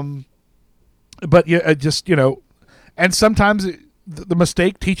 But and sometimes the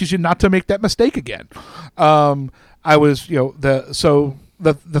mistake teaches you not to make that mistake again. I was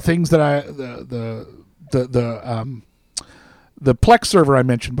the things that the Plex server I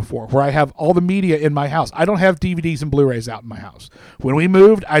mentioned before, where I have all the media in my house. I don't have DVDs and Blu-rays out in my house. When we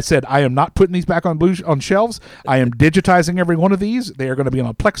moved, I said, I am not putting these back on shelves. I am digitizing every one of these. They are going to be on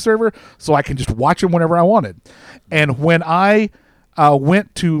a Plex server, so I can just watch them whenever I wanted. And when I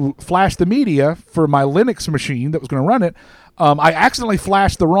went to flash the media for my Linux machine that was going to run it, I accidentally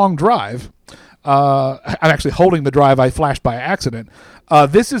flashed the wrong drive. I'm actually holding the drive I flashed by accident.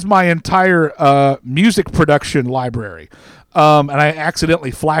 This is my entire music production library. And I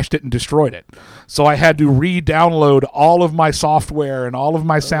accidentally flashed it and destroyed it. So I had to re-download all of my software and all of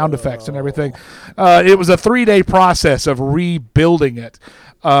my sound effects and everything. It was a 3-day process of rebuilding it.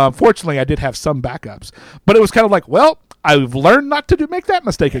 Fortunately, I did have some backups. But it was kind of like, well, I've learned not to make that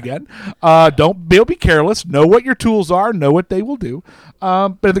mistake again. Don't be careless. Know what your tools are. Know what they will do.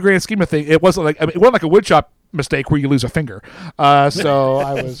 But in the grand scheme of things, it wasn't like a woodshop mistake where you lose a finger. So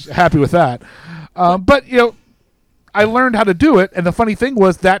I was happy with that. But I learned how to do it, and the funny thing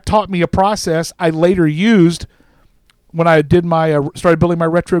was that taught me a process I later used when I did my started building my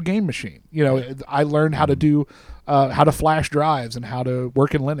retro game machine. I learned how to do how to flash drives and how to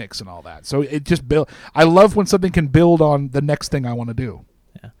work in Linux and all that. So it just build. I love when something can build on the next thing I want to do.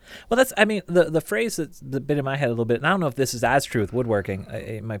 Yeah. Well, the phrase that's been in my head a little bit, and I don't know if this is as true with woodworking.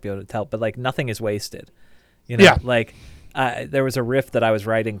 It might be able to tell, but like nothing is wasted. Yeah. Like there was a riff that I was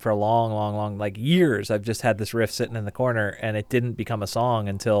writing for a long, like years. I've just had this riff sitting in the corner, and it didn't become a song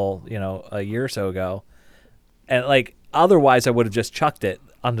until a year or so ago. And like otherwise, I would have just chucked it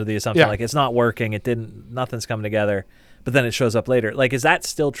under the assumption like it's not working. Nothing's coming together. But then it shows up later. Like, is that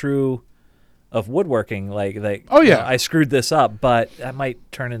still true of woodworking? Like oh yeah, I screwed this up, but that might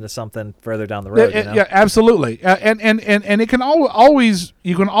turn into something further down the road. Yeah, absolutely. And it can always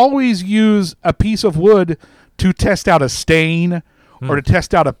you can always use a piece of wood to test out a stain or to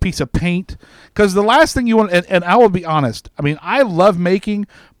test out a piece of paint, because the last thing you want, and I will be honest, I mean, I love making,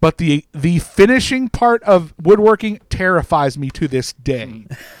 but the finishing part of woodworking terrifies me to this day.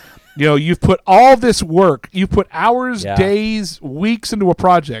 You've put all this work, you've put hours, days, weeks into a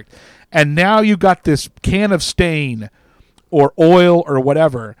project, and now you got this can of stain or oil or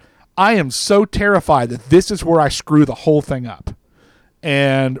whatever. I am so terrified that this is where I screw the whole thing up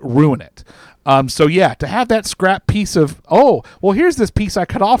and ruin it. To have that scrap piece of, here's this piece I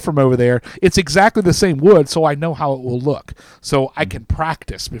cut off from over there. It's exactly the same wood, so I know how it will look. So I can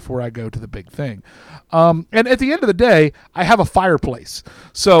practice before I go to the big thing. And at the end of the day, I have a fireplace.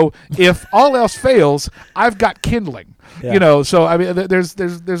 So if all else fails, I've got kindling. Yeah. So I mean,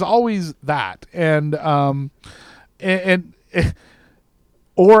 there's always that,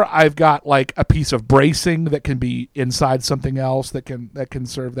 or I've got like a piece of bracing that can be inside something else that can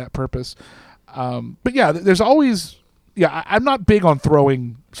serve that purpose. But yeah, there's always, I'm not big on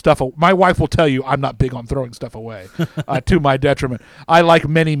throwing stuff. My wife will tell you I'm not big on throwing stuff away, to my detriment. I, like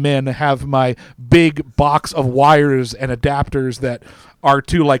many men, have my big box of wires and adapters that are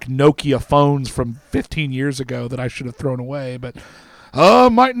to like Nokia phones from 15 years ago that I should have thrown away, but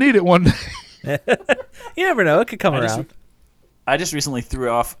might need it one day. You never know. It could come around. I just recently threw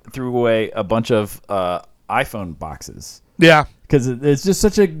away a bunch of iPhone boxes. Yeah. Because it's just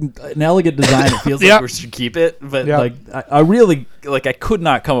such an elegant design. It feels like we should keep it. But like I really, like, I could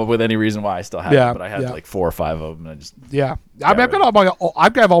not come up with any reason why I still have it. But I had like 4 or 5 of them. And I just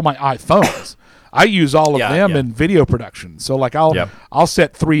I've got all my iPhones. I use all of them in video production. So like I'll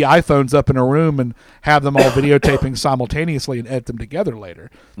set 3 iPhones up in a room and have them all videotaping simultaneously and edit them together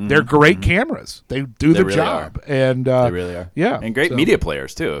later. They're great cameras. They do the job. And they really are. Yeah. And great media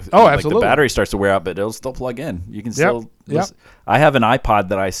players too. Absolutely. The battery starts to wear out, but it'll still plug in. You can still listen. I have an iPod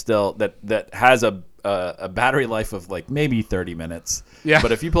that I still that has a battery life of like maybe 30 minutes. Yeah.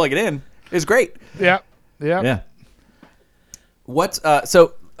 But if you plug it in, it's great. Yeah. Yeah. What's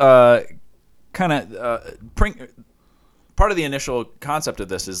kind of part of the initial concept of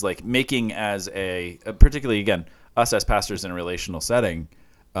this is like making as particularly again us as pastors in a relational setting,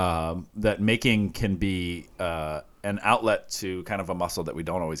 that making can be an outlet to kind of a muscle that we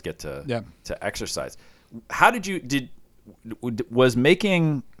don't always get to exercise. How was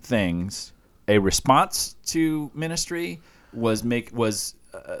making things a response to ministry? Was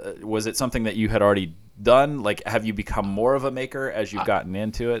it something that you had already done? Like, have you become more of a maker as you've gotten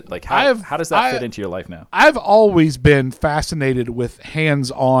into it? Like, how does that fit into your life now? I've always been fascinated with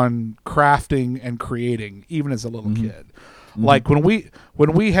hands-on crafting and creating, even as a little kid. Like when we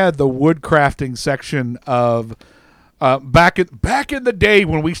had the wood crafting section of back in the day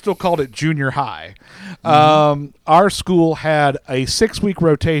when we still called it junior high, our school had a 6-week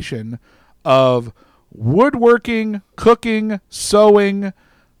rotation of woodworking, cooking, sewing,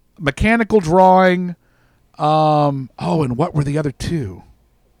 mechanical drawing. And what were the other 2?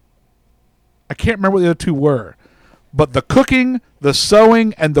 I can't remember what the other 2 were. But the cooking, the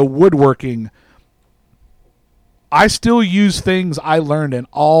sewing, and the woodworking, I still use things I learned in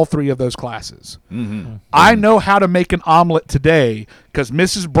all 3 of those classes. I know how to make an omelet today because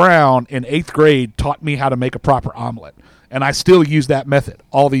Mrs. Brown in 8th grade taught me how to make a proper omelet. And I still use that method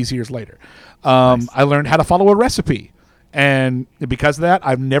all these years later. Nice. I learned how to follow a recipe. And because of that,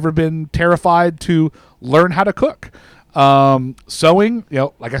 I've never been terrified to learn how to cook. Sewing,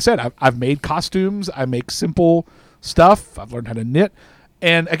 like I said, I've made costumes. I make simple stuff. I've learned how to knit.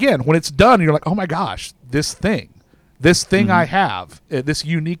 And again, when it's done, you're like, oh my gosh, this thing I have, this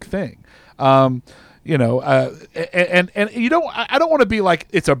unique thing. And you don't, I don't want to be like,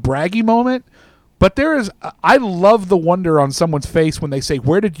 it's a braggy moment, but I love the wonder on someone's face when they say,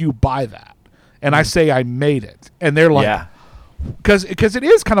 where did you buy that? And I say, I made it. And they're like, because it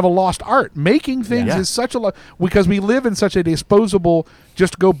is kind of a lost art. Making things is such because we live in such a disposable,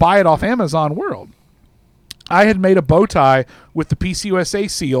 just go buy it off Amazon world. I had made a bow tie with the PCUSA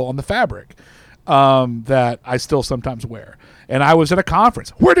seal on the fabric that I still sometimes wear. And I was at a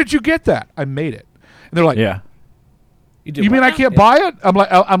conference. Where did you get that? I made it. And they're like, Yeah. You mean I can't buy it?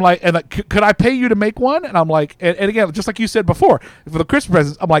 I'm like, and could I pay you to make one? And I'm like, and again, just like you said before, for the Christmas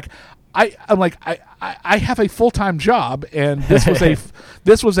presents, I'm like, I have a full-time job, and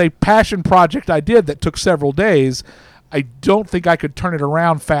this was a passion project I did that took several days. I don't think I could turn it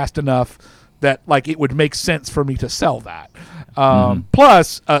around fast enough that like it would make sense for me to sell that.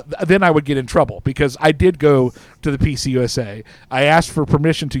 Plus, then I would get in trouble because I did go to the PCUSA. I asked for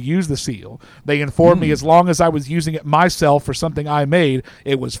permission to use the seal. They informed me as long as I was using it myself for something I made,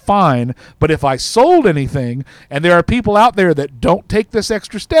 it was fine. But if I sold anything, and there are people out there that don't take this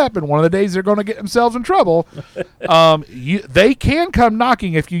extra step, and one of the days they're going to get themselves in trouble, they can come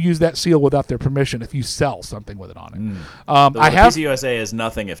knocking if you use that seal without their permission if you sell something with it on it. PCUSA is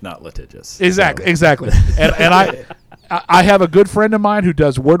nothing if not litigious. Exactly. And I have a good friend of mine who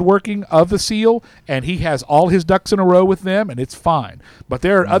does woodworking of the seal, and he has all his ducks in a row with them, and it's fine. But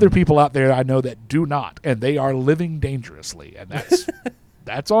there are other people out there I know that do not, and they are living dangerously, and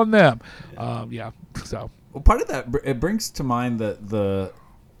that's on them. So well, part of that it brings to mind the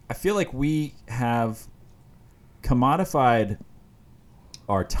I feel like we have commodified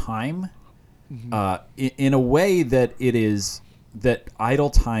our time in a way that that idle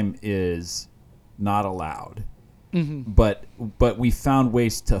time is not allowed. But we found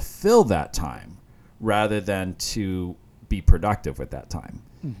ways to fill that time rather than to be productive with that time.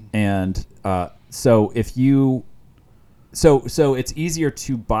 And so it's easier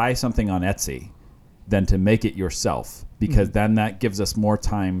to buy something on Etsy than to make it yourself, because then that gives us more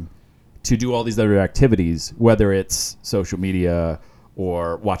time to do all these other activities, whether it's social media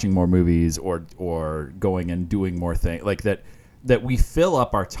or watching more movies or going and doing more things like that we fill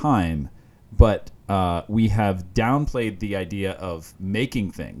up our time. But we have downplayed the idea of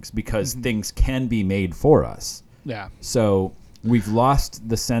making things because things can be made for us. Yeah. So we've lost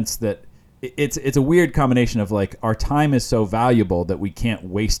the sense that it's a weird combination of like our time is so valuable that we can't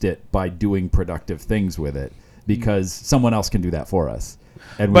waste it by doing productive things with it because someone else can do that for us.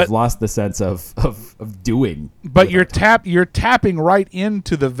 And we've lost the sense of doing. But you're tapping right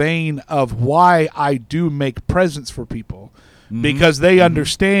into the vein of why I do make presents for people. Because they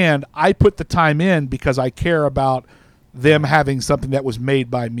understand I put the time in because I care about them having something that was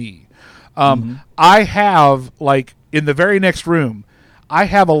made by me. I have, like, in the very next room, I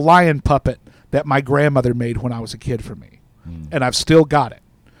have a lion puppet that my grandmother made when I was a kid for me. And I've still got it.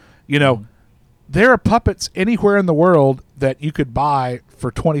 You know, there are puppets anywhere in the world that you could buy for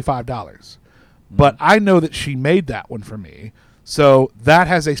 $25. But I know that she made that one for me. So that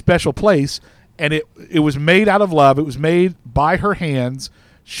has a special place. And it was made out of love. It was made by her hands.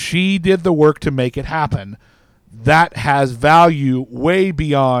 She did the work to make it happen. That has value way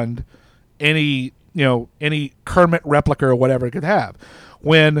beyond any Kermit replica or whatever it could have.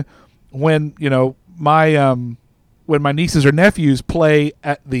 When my nieces or nephews play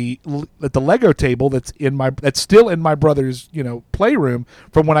at the Lego table that's still in my brother's playroom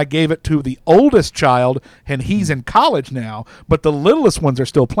from when I gave it to the oldest child, and he's in college now, but the littlest ones are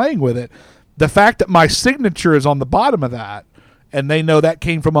still playing with it. The fact that my signature is on the bottom of that, and they know that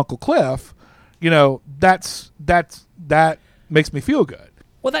came from Uncle Cliff, that makes me feel good.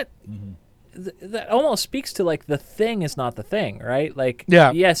 Well, that almost speaks to like the thing is not the thing, right? Like,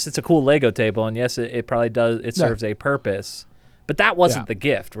 yeah. Yes, it's a cool Lego table, and yes, it probably does. It serves a purpose, but that wasn't the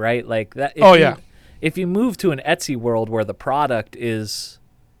gift, right? Like that. If you move to an Etsy world where the product is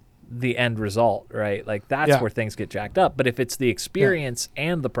the end result, right? Like that's where things get jacked up. But if it's the experience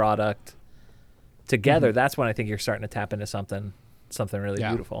and the product together, that's when I think you're starting to tap into something really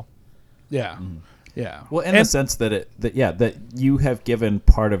beautiful. Yeah. Yeah. Well, in the sense that that you have given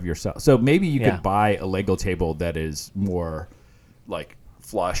part of yourself. So maybe you could buy a Lego table that is more like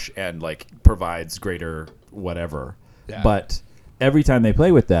flush and like provides greater whatever. Yeah. But every time they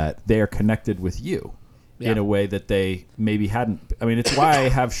play with that, they are connected with you in a way that they maybe hadn't. I mean, it's why I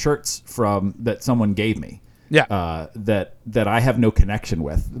have shirts that someone gave me. Yeah. That I have no connection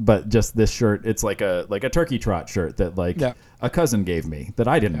with, but just this shirt, it's like a turkey trot shirt that a cousin gave me that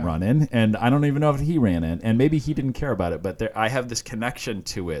I didn't run in, and I don't even know if he ran in, and maybe he didn't care about it, but I have this connection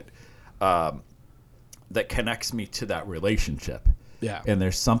to it that connects me to that relationship. Yeah. And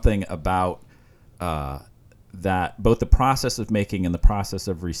there's something about that, both the process of making and the process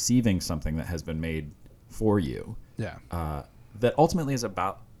of receiving something that has been made for you. Yeah. That ultimately is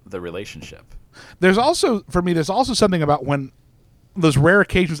about the relationship. There's also something about when those rare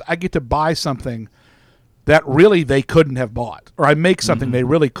occasions I get to buy something that really they couldn't have bought, or I make something they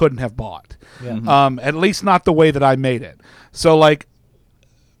really couldn't have bought. Yeah. At least not the way that I made it. So like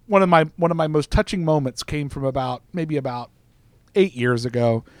one of my most touching moments came from about 8 years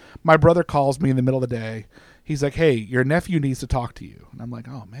ago. My brother calls me in the middle of the day. He's like, "Hey, your nephew needs to talk to you." And I'm like,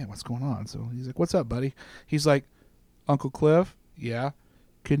 "Oh man, what's going on?" So he's like, "What's up, buddy?" He's like, "Uncle Cliff, yeah,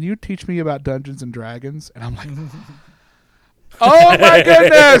 can you teach me about Dungeons and Dragons?" And I'm like, "Oh my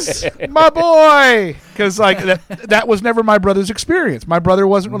goodness, my boy!" Because like that was never my brother's experience. My brother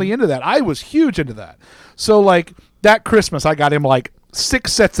wasn't really into that. I was huge into that. So like that Christmas, I got him like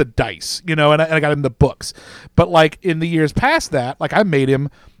 6 sets of dice, and I got him the books. But like in the years past that, like I made him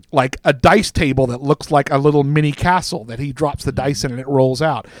like a dice table that looks like a little mini castle that he drops the dice in and it rolls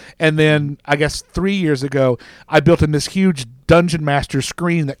out. And then I guess 3 years ago, I built him this huge Dungeon Master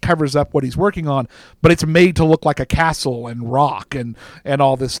screen that covers up what he's working on, but it's made to look like a castle and rock and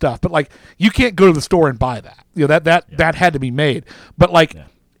all this stuff. But like you can't go to the store and buy that. That had to be made. But like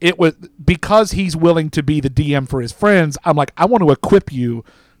it was because he's willing to be the DM for his friends. I'm like, I want to equip you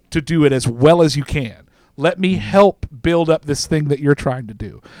to do it as well as you can. Let me help build up this thing that you're trying to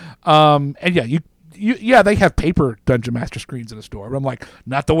do. And yeah, they have paper Dungeon Master screens in a store. But I'm like,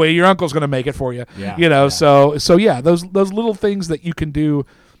 not the way your uncle's going to make it for you. So yeah, those little things that you can do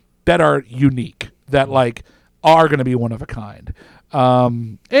that are unique, that like are going to be one of a kind.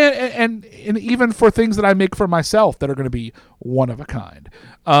 And even for things that I make for myself that are going to be one of a kind.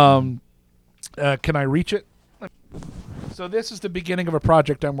 Can I reach it? So this is the beginning of a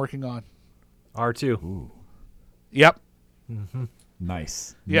project I'm working on. R2. Ooh. Yep. Mm-hmm.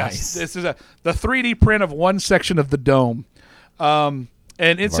 Nice. Yes. Nice. This is the 3D print of one section of the dome. And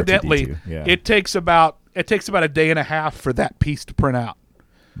incidentally, it takes about a day and a half for that piece to print out.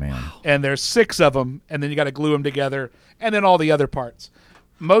 Man. And there's 6 of them, and then you got to glue them together, and then all the other parts.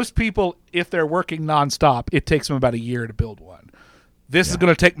 Most people, if they're working nonstop, it takes them about a year to build one. This is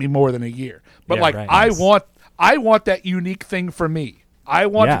going to take me more than a year. But I want that unique thing for me. I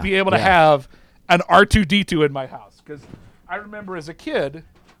want to be able to have an R2-D2 in my house, because I remember as a kid,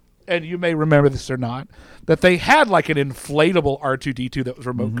 and you may remember this or not, that they had like an inflatable R2-D2 that was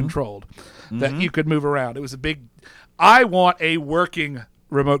remote controlled, that you could move around. It was a big. I want a working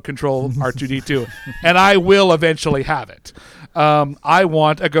remote control R2-D2, and I will eventually have it. I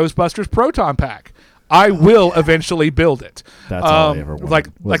want a Ghostbusters Proton Pack. I will eventually build it. That's all I ever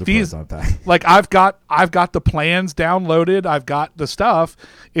wanted. Like these. Like I've got the plans downloaded. I've got the stuff.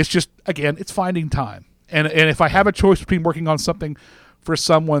 It's just, again, it's finding time. And if I have a choice between working on something for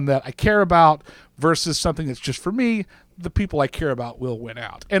someone that I care about versus something that's just for me, the people I care about will win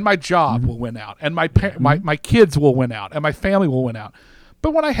out, and my job will win out, and my kids will win out, and my family will win out.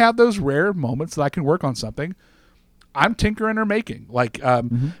 But when I have those rare moments that I can work on something, I'm tinkering or making. Like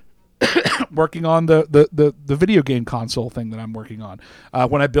working on the video game console thing that I'm working on.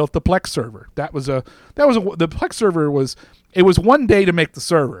 When I built the Plex server, the Plex server was 1 day to make the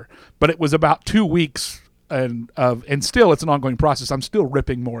server, but it was about 2 weeks, and still it's an ongoing process. I'm still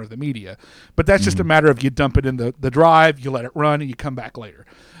ripping more of the media, but that's just a matter of you dump it in the drive, you let it run, and you come back later.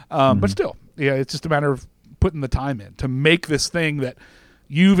 But still, it's just a matter of putting the time in to make this thing that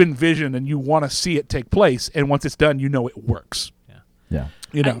you've envisioned and you want to see it take place, and once it's done, it works. Yeah.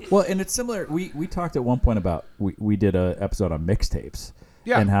 Well, and it's similar. We talked at one point about we did an episode on mixtapes,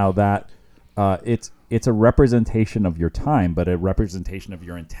 and how that it's a representation of your time, but a representation of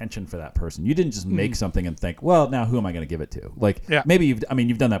your intention for that person. You didn't just make something and think, well, now who am I going to give it to? Like maybe you've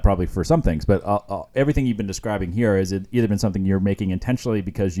done that probably for some things, but everything you've been describing here has either been something you're making intentionally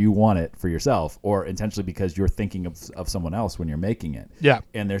because you want it for yourself, or intentionally because you're thinking of someone else when you're making it. Yeah,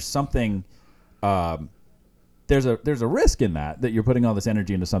 and there's something. There's a risk in that you're putting all this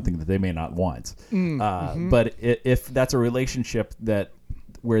energy into something that they may not want. But if that's a relationship that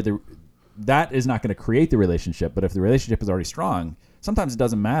is not going to create the relationship, but if the relationship is already strong, sometimes it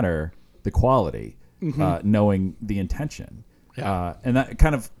doesn't matter the quality, knowing the intention. And that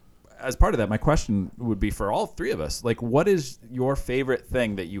kind of, as part of that, my question would be for all 3 of us, like, what is your favorite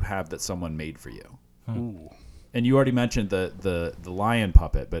thing that you have that someone made for you? Ooh. And you already mentioned the lion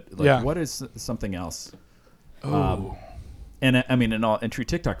puppet, but like, what is something else? And I mean, in true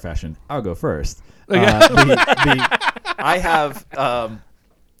TikTok fashion, I'll go first. I have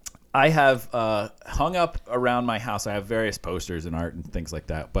hung up around my house. I have various posters and art and things like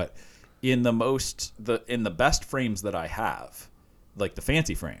that. But in the best frames that I have, like the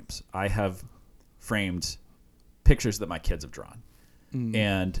fancy frames, I have framed pictures that my kids have drawn,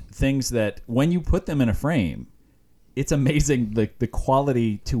 and things that when you put them in a frame, it's amazing the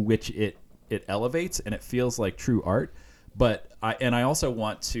quality to which it elevates and it feels like true art. But I also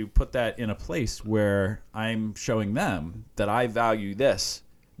want to put that in a place where I'm showing them that I value this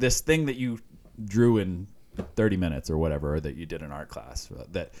thing that you drew in 30 minutes or whatever, or that you did in art class,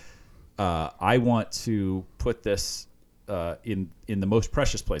 that I want to put this in the most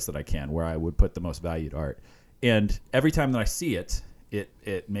precious place that I can, where I would put the most valued art. And every time that I see it,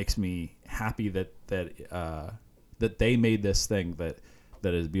 it makes me happy that they made this thing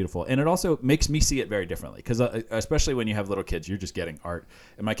that is beautiful. And it also makes me see it very differently, because especially when you have little kids, you're just getting art,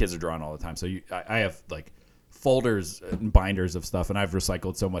 and my kids are drawing all the time. So I have like folders and binders of stuff, and I've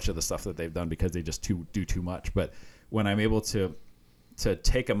recycled so much of the stuff that they've done because they just do too much. But when I'm able to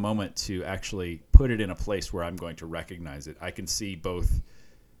take a moment to actually put it in a place where I'm going to recognize it, I can see both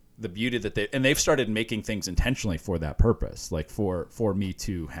the beauty that they've started making things intentionally for that purpose, like for me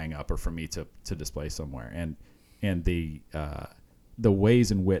to hang up or for me to display somewhere, and the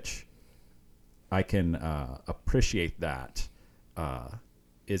ways in which I can appreciate that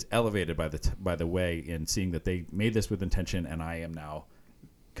is elevated by the way in seeing that they made this with intention, and I am now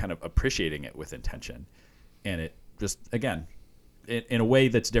kind of appreciating it with intention. And it just, again, in a way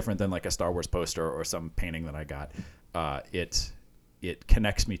that's different than like a Star Wars poster or some painting that I got, it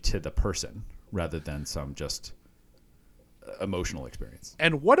connects me to the person rather than some just emotional experience.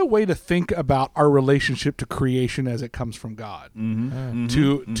 And what a way to think about our relationship to creation as it comes from God.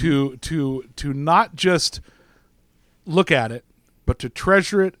 To not just look at it, but to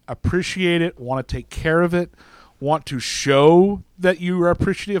treasure it, appreciate it, want to take care of it, want to show that you are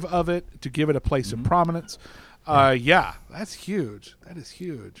appreciative of it, to give it a place of prominence. Yeah, that's huge. That is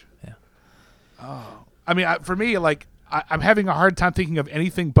huge. Yeah. Oh, I mean, for me, like I'm having a hard time thinking of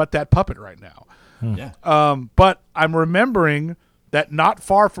anything but that puppet right now. Yeah. But I'm remembering that not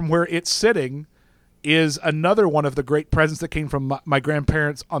far from where it's sitting is another one of the great presents that came from my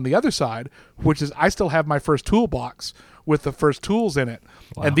grandparents on the other side, which is I still have my first toolbox with the first tools in it.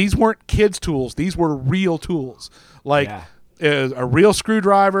 Wow. And these weren't kids' tools. These were real tools, like a real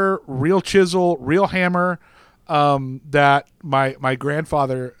screwdriver, real chisel, real hammer, that my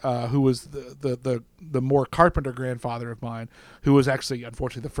grandfather, who was the more carpenter grandfather of mine, who was actually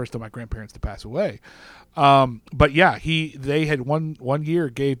unfortunately the first of my grandparents to pass away. But yeah, they had one year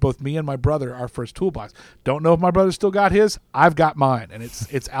gave both me and my brother our first toolbox. Don't know if my brother still got his. I've got mine, and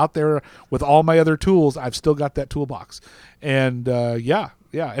it's out there with all my other tools. I've still got that toolbox, and yeah.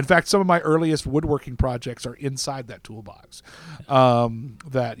 In fact, some of my earliest woodworking projects are inside that toolbox.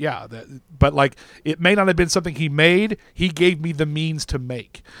 But like, it may not have been something he made. He gave me the means to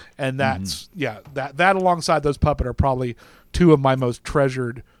make, and that's that alongside those puppet are probably two of my most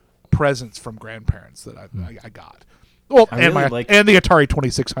treasured presents from grandparents that I got. Well, and the Atari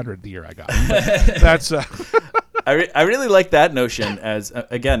 2600 the year I got. That's I really like that notion as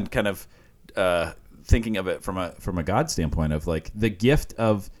again kind of. Thinking of it from a God standpoint of like the gift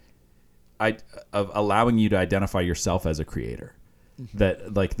of allowing you to identify yourself as a creator,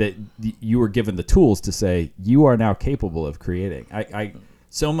 that you were given the tools to say you are now capable of creating.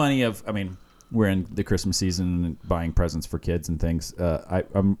 We're in the Christmas season and buying presents for kids and things.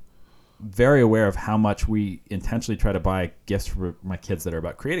 I'm very aware of how much we intentionally try to buy gifts for my kids that are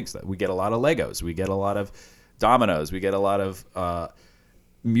about creating stuff. We get a lot of Legos, we get a lot of dominoes, we get a lot of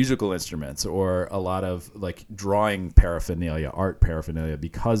musical instruments, or a lot of like drawing paraphernalia, art paraphernalia,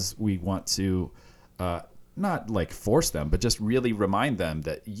 because we want to not like force them, but just really remind them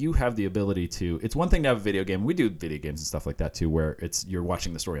that you have the ability to. It's one thing to have a video game. We do video games and stuff like that too, where you're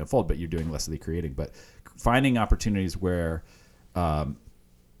watching the story unfold, but you're doing less of the creating. But finding opportunities where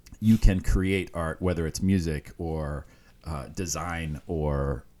you can create art, whether it's music or design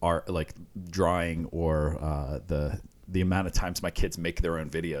or art, like drawing, or the amount of times my kids make their own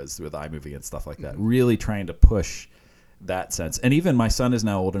videos with iMovie and stuff like that, really trying to push that sense. And even my son is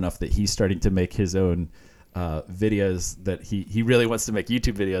now old enough that he's starting to make his own videos, that he really wants to make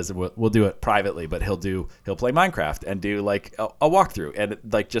YouTube videos, and we'll do it privately, but he'll play Minecraft and do like a walkthrough, and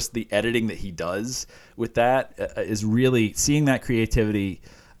like just the editing that he does with that is really seeing that creativity,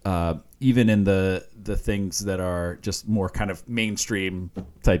 even in the things that are just more kind of mainstream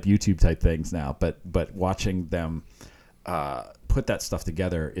type YouTube type things now, but watching them put that stuff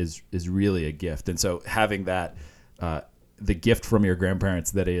together is really a gift. And so having that the gift from your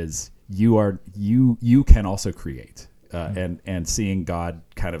grandparents, that is you can also create, and seeing God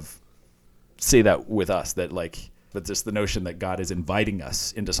kind of say that with us, that like, but just the notion that God is inviting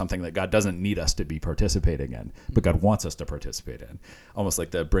us into something that God doesn't need us to be participating in, but God wants us to participate in, almost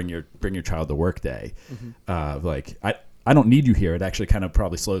like the bring your child to work day. Like I don't need you here. It actually kind of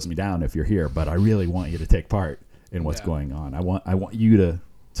probably slows me down if you're here, but I really want you to take part in what's going on. I want you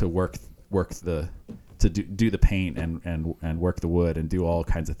to work the to do the paint and work the wood and do all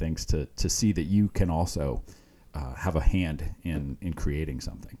kinds of things to see that you can also have a hand in creating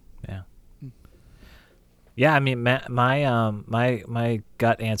something. Yeah. Yeah, I mean, my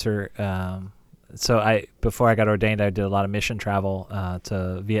gut answer. So before I got ordained, I did a lot of mission travel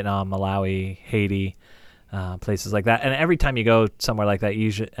to Vietnam, Malawi, Haiti, places like that. And every time you go somewhere like that, you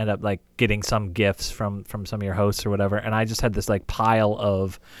usually end up like getting some gifts from some of your hosts or whatever. And I just had this like pile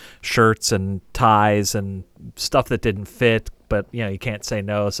of shirts and ties and stuff that didn't fit, but you can't say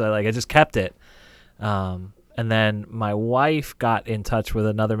no. So like I just kept it. And then my wife got in touch with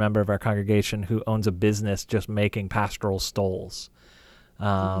another member of our congregation who owns a business just making pastoral stoles.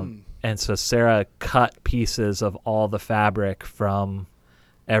 And so Sarah cut pieces of all the fabric from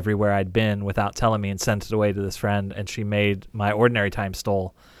everywhere I'd been without telling me and sent it away to this friend. And she made my ordinary time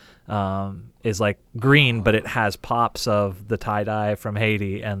stole is like green, but it has pops of the tie-dye from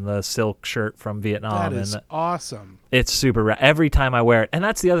Haiti and the silk shirt from Vietnam. That is awesome. It's super rad. Every time I wear it. And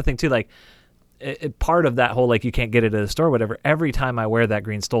that's the other thing too, like, part of that whole like you can't get it at a store or whatever, every time I wear that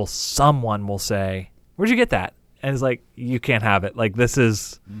green stole, someone will say, "Where'd you get that?" And it's like, you can't have it. Like this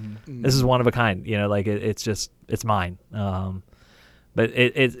is one of a kind, like it's mine. But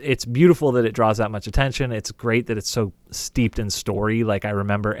it's beautiful that it draws that much attention. It's great that it's so steeped in story. Like I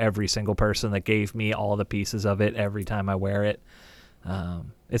remember every single person that gave me all the pieces of it every time I wear it.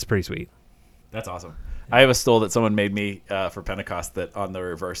 It's pretty sweet. That's awesome. I have a stole that someone made me for Pentecost that on the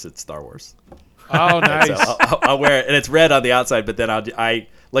reverse it's Star Wars. Oh, nice. So I'll wear it, and it's red on the outside, but then I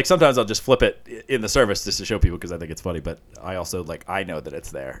sometimes I'll just flip it in the service just to show people because I think it's funny, but I also I know that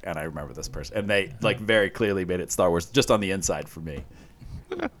it's there, and I remember this person, and they very clearly made it Star Wars just on the inside for me.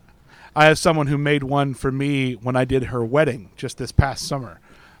 I have someone who made one for me when I did her wedding just this past summer.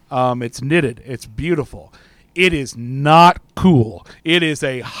 It's knitted. It's beautiful. It is not cool. It is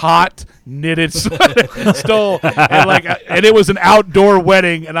a hot knitted stole, and it was an outdoor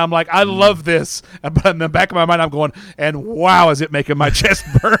wedding. And I'm like, I love this, but in the back of my mind, I'm going, and wow, is it making my chest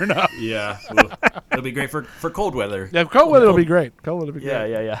burn up? Yeah, it'll be great for cold weather. Yeah, cold weather will be great. Cold weather will be great.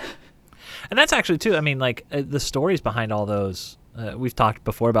 Yeah. And that's actually too. I mean, like the stories behind all those. We've talked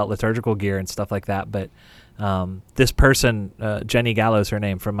before about liturgical gear and stuff like that, but. This person, Jenny Gallo's her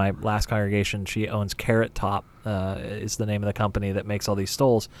name, from my last congregation, she owns Carrot Top, is the name of the company that makes all these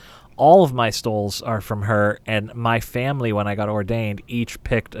stoles. All of my stoles are from her, and my family, when I got ordained, each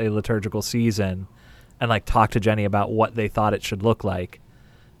picked a liturgical season and talked to Jenny about what they thought it should look like.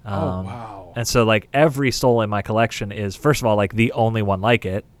 Wow. And so every stole in my collection is, first of all, the only one like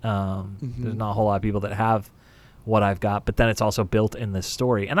it. There's not a whole lot of people that have what I've got, but then it's also built in this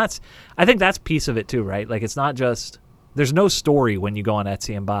story. And I think that's piece of it too, right? It's not just, there's no story when you go on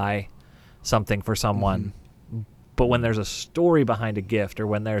Etsy and buy something for someone, but when there's a story behind a gift, or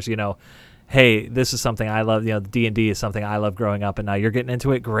when there's, hey, this is something I love, D&D is something I love growing up, and now you're getting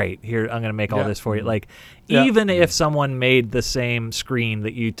into it, great. Here, I'm going to make all this for you. Even if someone made the same screen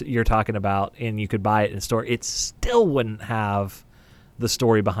that you're talking about and you could buy it in a store, it still wouldn't have the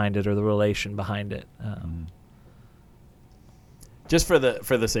story behind it or the relation behind it. Just for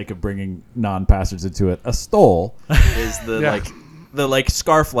the sake of bringing non-pastors into it, a stole is the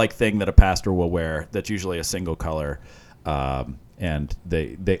scarf-like thing that a pastor will wear. That's usually a single color, and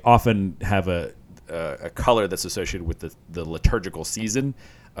they often have a color that's associated with the liturgical season.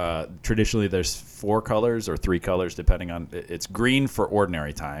 Traditionally, there's 4 colors or 3 colors depending on. It's green for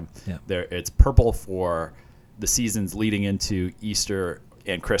ordinary time. Yeah. It's purple for the seasons leading into Easter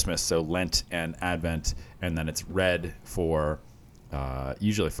and Christmas, so Lent and Advent, and then it's red for.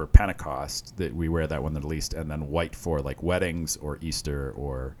 Usually for Pentecost, that we wear that one the least, and then white for weddings or Easter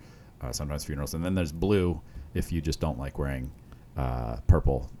or sometimes funerals, and then there's blue if you just don't like wearing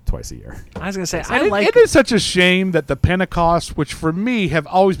purple twice a year. I was gonna say, it is such a shame that the Pentecost, which for me have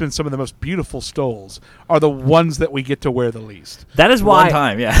always been some of the most beautiful stoles, are the ones that we get to wear the least. That is why one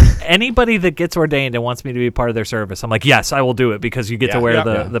time, anybody that gets ordained and wants me to be part of their service, I'm like, yes, I will do it, because you get to wear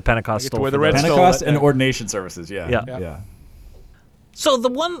the Pentecost stole. Wear the red Pentecost and ordination services. Yeah. So the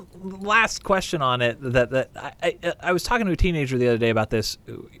one last question on it that I was talking to a teenager the other day about this,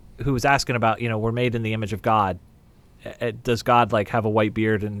 who was asking about, we're made in the image of God. Does God have a white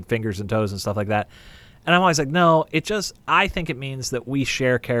beard and fingers and toes and stuff like that? And I'm always like, no, I think it means that we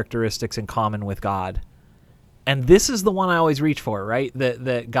share characteristics in common with God. And this is the one I always reach for, right?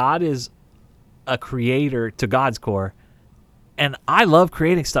 That God is a creator to God's core. And I love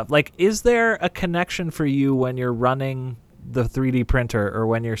creating stuff. Is there a connection for you when you're running the 3D printer, or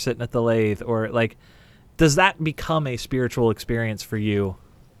when you're sitting at the lathe, or does that become a spiritual experience for you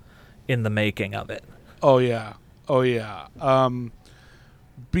in the making of it? Oh yeah.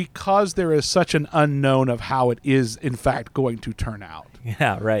 because there is such an unknown of how it is in fact going to turn out.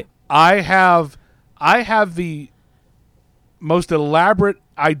 Yeah, right. I have the most elaborate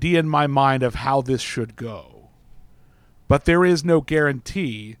idea in my mind of how this should go, but there is no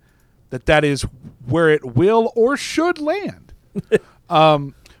guarantee that is where it will or should land.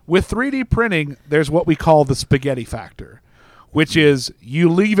 With 3D printing, there's what we call the spaghetti factor, which is you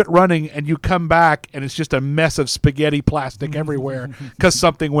leave it running and you come back and it's just a mess of spaghetti plastic everywhere because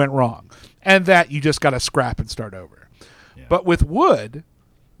something went wrong, and that you just got to scrap and start over. Yeah. But with wood,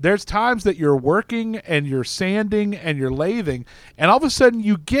 there's times that you're working and you're sanding and you're lathing, and all of a sudden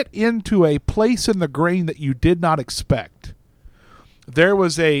you get into a place in the grain that you did not expect.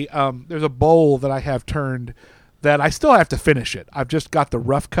 There's a bowl that I have turned that I still have to finish it. I've just got the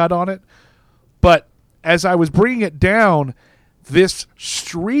rough cut on it. But as I was bringing it down, this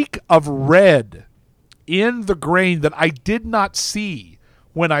streak of red in the grain that I did not see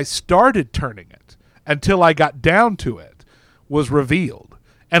when I started turning it until I got down to it was revealed.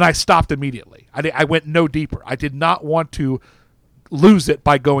 And I stopped immediately. I went no deeper. I did not want to lose it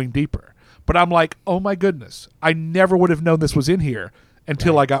by going deeper. But I'm like, oh my goodness, I never would have known this was in here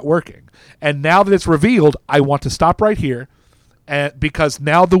until I got working. And now that it's revealed, I want to stop right here, and because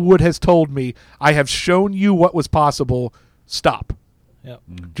now the wood has told me, I have shown you what was possible. Stop. Yep.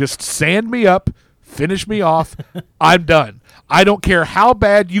 Just sand me up, finish me off. I'm done. I don't care how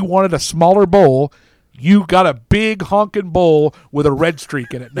bad you wanted a smaller bowl. You got a big honking bowl with a red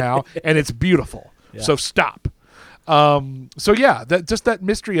streak in it now, and it's beautiful. Yeah. So stop. So yeah, just that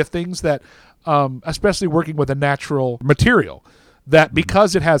mystery of things that, especially working with a natural material, that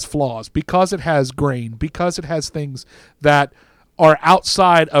because it has flaws, because it has grain, because it has things that are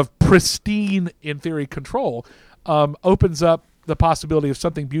outside of pristine, in theory, control, opens up the possibility of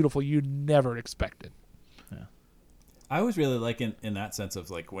something beautiful you never expected. Yeah. I always really like in that sense of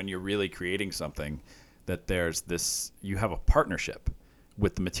like when you're really creating something, that there's this, you have a partnership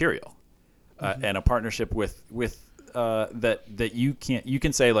with the material, and a partnership with that you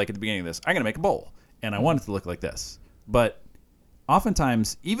can say, like at the beginning of this, I'm going to make a bowl and I want it to look like this. But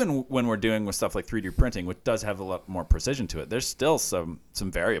oftentimes, even when we're doing with stuff like 3D printing, which does have a lot more precision to it, there's still some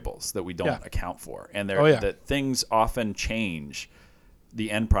variables that we don't account for, and that things often change the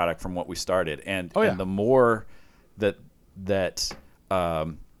end product from what we started. And the more that I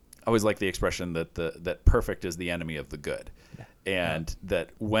always like the expression that perfect is the enemy of the good, and that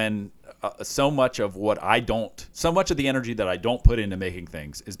when so much of the energy that I don't put into making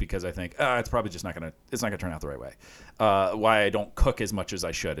things is because I think it's probably just not gonna turn out the right way. Why I don't cook as much as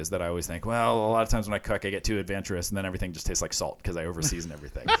I should is that I always think, well, a lot of times when I cook, I get too adventurous, and then everything just tastes like salt because I overseason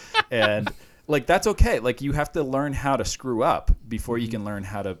everything, and like that's okay. Like you have to learn how to screw up before you can learn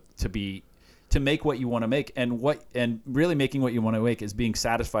how to make what you want to make, and really making what you want to make is being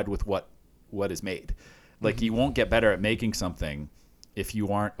satisfied with what is made. Like you won't get better at making something if you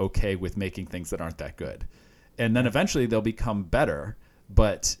aren't okay with making things that aren't that good, and then eventually they'll become better.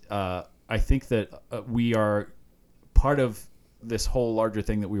 But I think that we are part of this whole larger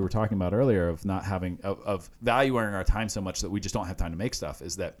thing that we were talking about earlier of not having of valuing our time so much that we just don't have time to make stuff.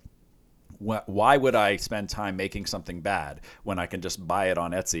 Is that why would I spend time making something bad when I can just buy it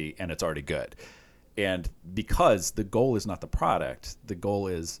on Etsy and it's already good? And because the goal is not the product, the goal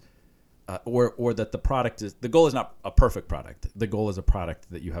is, or that the goal is not a perfect product. The goal is a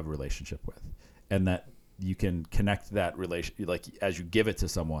product that you have a relationship with, and that you can connect that relation. Like as you give it to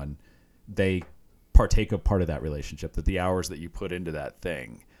someone, they partake of part of that relationship. That the hours that you put into that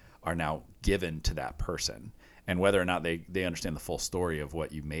thing are now given to that person. And whether or not they understand the full story of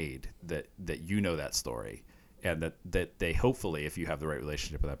what you made, that you know that story, and that they hopefully, if you have the right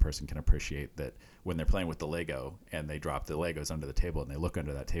relationship with that person, can appreciate that when they're playing with the Lego and they drop the Legos under the table and they look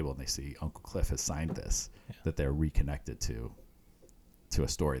under that table and they see Uncle Cliff has signed this, that they're reconnected to a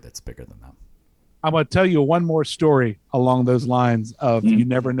story that's bigger than them. I'm going to tell you one more story along those lines of you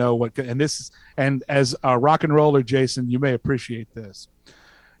never know what, and as a rock and roller, Jason, you may appreciate this.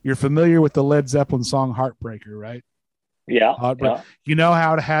 You're familiar with the Led Zeppelin song Heartbreaker, right? Yeah. You know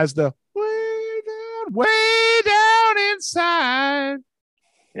how it has the way down inside.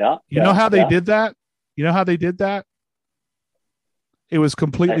 Yeah. You know how they did that? You know how they did that? It was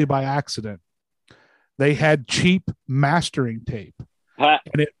completely by accident. They had cheap mastering tape, and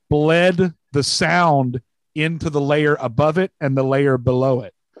it bled the sound into the layer above it and the layer below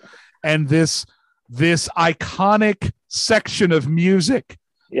it. And this iconic section of music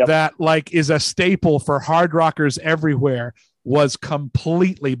that like is a staple for hard rockers everywhere was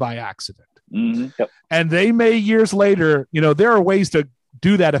completely by accident. Mm-hmm. Yep. And they may years later, there are ways to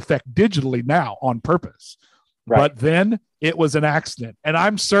do that effect digitally now on purpose. Right. But then it was an accident. And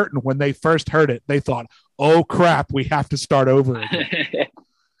I'm certain when they first heard it, they thought, oh crap, we have to start over again.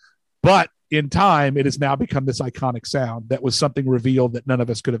 But in time, it has now become this iconic sound that was something revealed that none of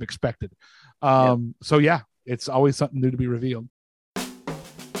us could have expected. So yeah, it's always something new to be revealed.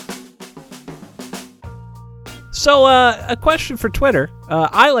 So a question for Twitter.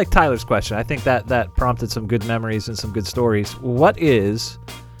 I like Tyler's question. I think that prompted some good memories and some good stories. What is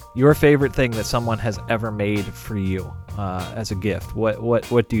your favorite thing that someone has ever made for you as a gift?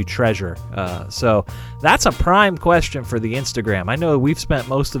 What do you treasure? So that's a prime question for the Instagram. I know we've spent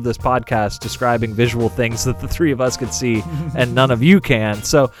most of this podcast describing visual things that the three of us could see and none of you can.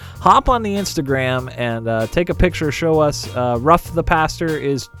 So hop on the Instagram and take a picture. Show us. Rough the Pastor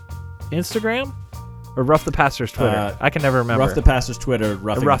is Instagram? Or Rough the Pastor's Twitter. I can never remember. Rough the Pastor's Twitter.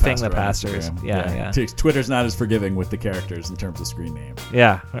 Roughing the Pastors. On Yeah. Twitter's not as forgiving with the characters in terms of screen name.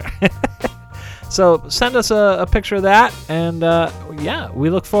 Yeah. So send us a picture of that, and we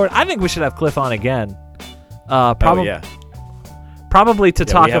look forward. I think we should have Cliff on again. Probably to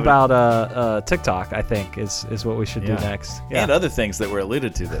talk about TikTok. I think is what we should do next. Yeah. And other things that were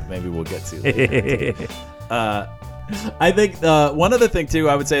alluded to that maybe we'll get to later. I think one other thing too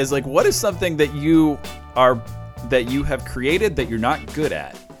I would say is like, what is something that you have created that you're not good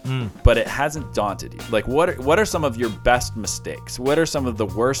at, but it hasn't daunted you? Like what are some of your best mistakes? What are some of the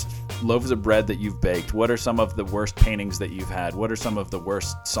worst loaves of bread that you've baked? What are some of the worst paintings that you've had? What are some of the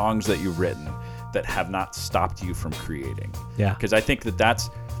worst songs that you've written that have not stopped you from creating? Yeah, because I think that's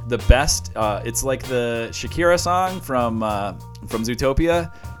the best. It's like the Shakira song from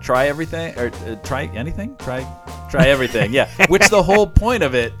Zootopia. Try everything or try anything. Try everything. Yeah. Which the whole point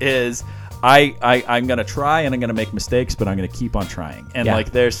of it is, I'm gonna try and I'm gonna make mistakes, but I'm gonna keep on trying. And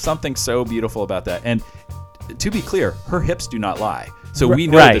like, there's something so beautiful about that. And to be clear, her hips do not lie. So we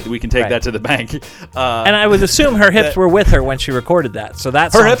know that we can take that to the bank. And I would assume her hips were with her when she recorded that. So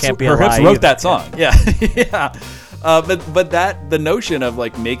that song can't be a lie. Her hips wrote that song. Yeah. Yeah. But the notion of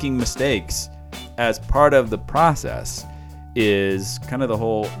like making mistakes as part of the process is kind of the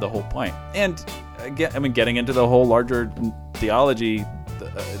whole point. And again, I mean, getting into the whole larger theology,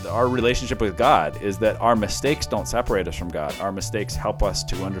 our relationship with God is that our mistakes don't separate us from God. Our mistakes help us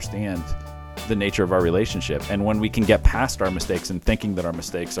to understand the nature of our relationship. And when we can get past our mistakes and thinking that our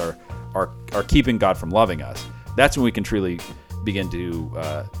mistakes are keeping God from loving us, that's when we can truly begin to,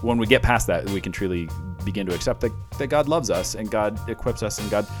 when we get past that, we can truly begin to accept that God loves us and God equips us, and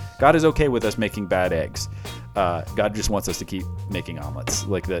God is okay with us making bad eggs. God just wants us to keep making omelets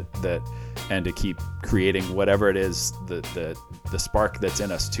like that, and to keep creating whatever it is, the spark that's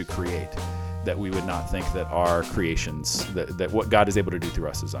in us to create, that we would not think that our creations, that what God is able to do through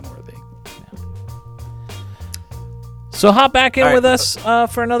us is unworthy. So hop back in with us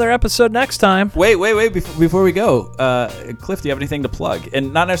for another episode next time. Wait. Before we go, Cliff, do you have anything to plug?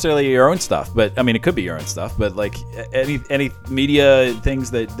 And not necessarily your own stuff, but I mean, it could be your own stuff, but like any media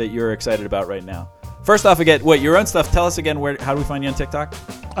things that you're excited about right now. First off, again, your own stuff. Tell us again, how do we find you on TikTok?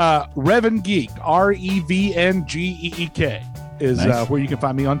 Revan Geek, REVNGEEK is nice. Where you can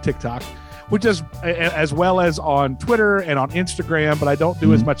find me on TikTok, which is as well as on Twitter and on Instagram, but I don't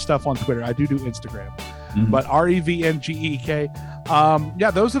do as much stuff on Twitter. I do Instagram. But REVNGEK.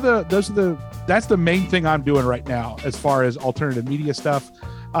 That's the main thing I'm doing right now as far as alternative media stuff.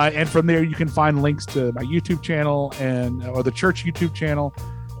 And from there, you can find links to my YouTube channel or the church YouTube channel,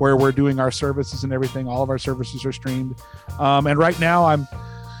 where we're doing our services and everything. All of our services are streamed. And right now I'm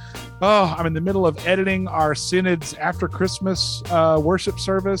in the middle of editing our Synod's After Christmas worship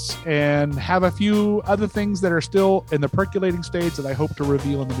service, and have a few other things that are still in the percolating stage that I hope to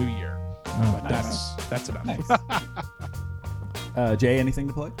reveal in the new year. But that's enough. Nice. Jay, anything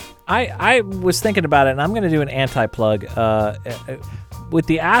to plug? I was thinking about it, and I'm going to do an anti-plug with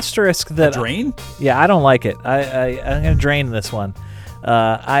the asterisk that drain. Yeah, I don't like it. I'm going to drain this one.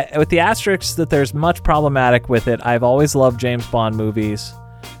 With the asterisk that there's much problematic with it. I've always loved James Bond movies.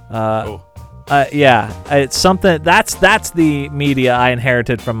 Yeah, it's something that's the media I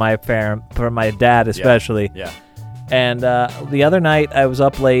inherited from my dad, especially. Yeah. And the other night I was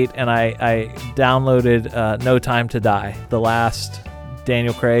up late and I downloaded No Time to Die, the last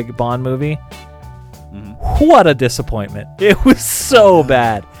Daniel Craig Bond movie. Mm-hmm. What a disappointment! It was so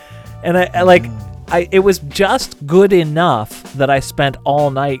bad, and it was just good enough that I spent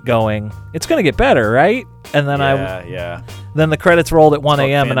all night going, "It's gonna get better, right?" And then then the credits rolled at 1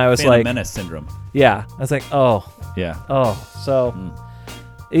 a.m. and I was like, Menace syndrome. Yeah, I was like, oh, yeah, oh, so.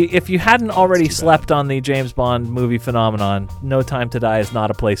 If you hadn't already slept on the James Bond movie phenomenon, No Time to Die is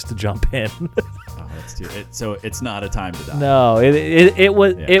not a place to jump in. it's too. So it's not a time to die. No, it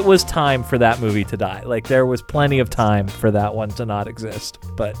was Yeah. it was time for that movie to die. Like there was plenty of time for that one to not exist.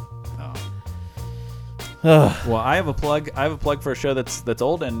 But Well, I have a plug. I have a plug for a show that's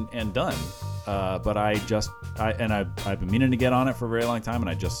old and done. But I've been meaning to get on it for a very long time, and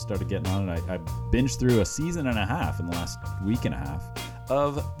I just started getting on it. I binged through a season and a half in the last week and a half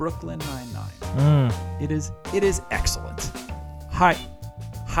of Brooklyn Nine-Nine. It is excellent.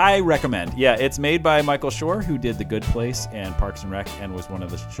 High recommend. Yeah, it's made by Michael Schur, who did The Good Place and Parks and Rec, and was one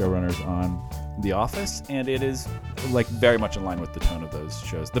of the showrunners on The Office, and it is like very much in line with the tone of those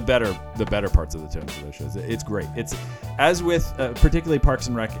shows. The better parts of the tones of those shows. It's great. It's as with particularly Parks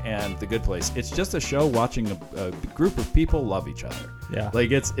and Rec and The Good Place. It's just a show watching a group of people love each other. Yeah.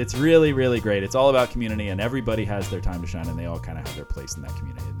 Like it's really, really great. It's all about community, and everybody has their time to shine, and they all kind of have their place in that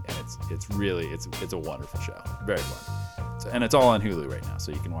community. And it's really a wonderful show. Very fun. And it's all on Hulu right now,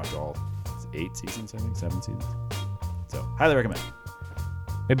 so you can watch all 8 seasons, I think, 7 seasons. So highly recommend.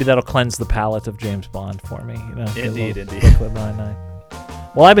 maybe that'll cleanse the palate of James Bond for me. You know, Indeed. Brooklyn Nine-Nine.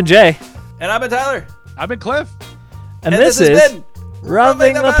 Well, I've been Jay. And I've been Tyler. I've been Cliff. And this this has is been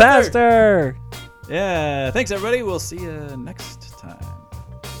Rubbing the Pastor. Yeah. Thanks, everybody. We'll see you next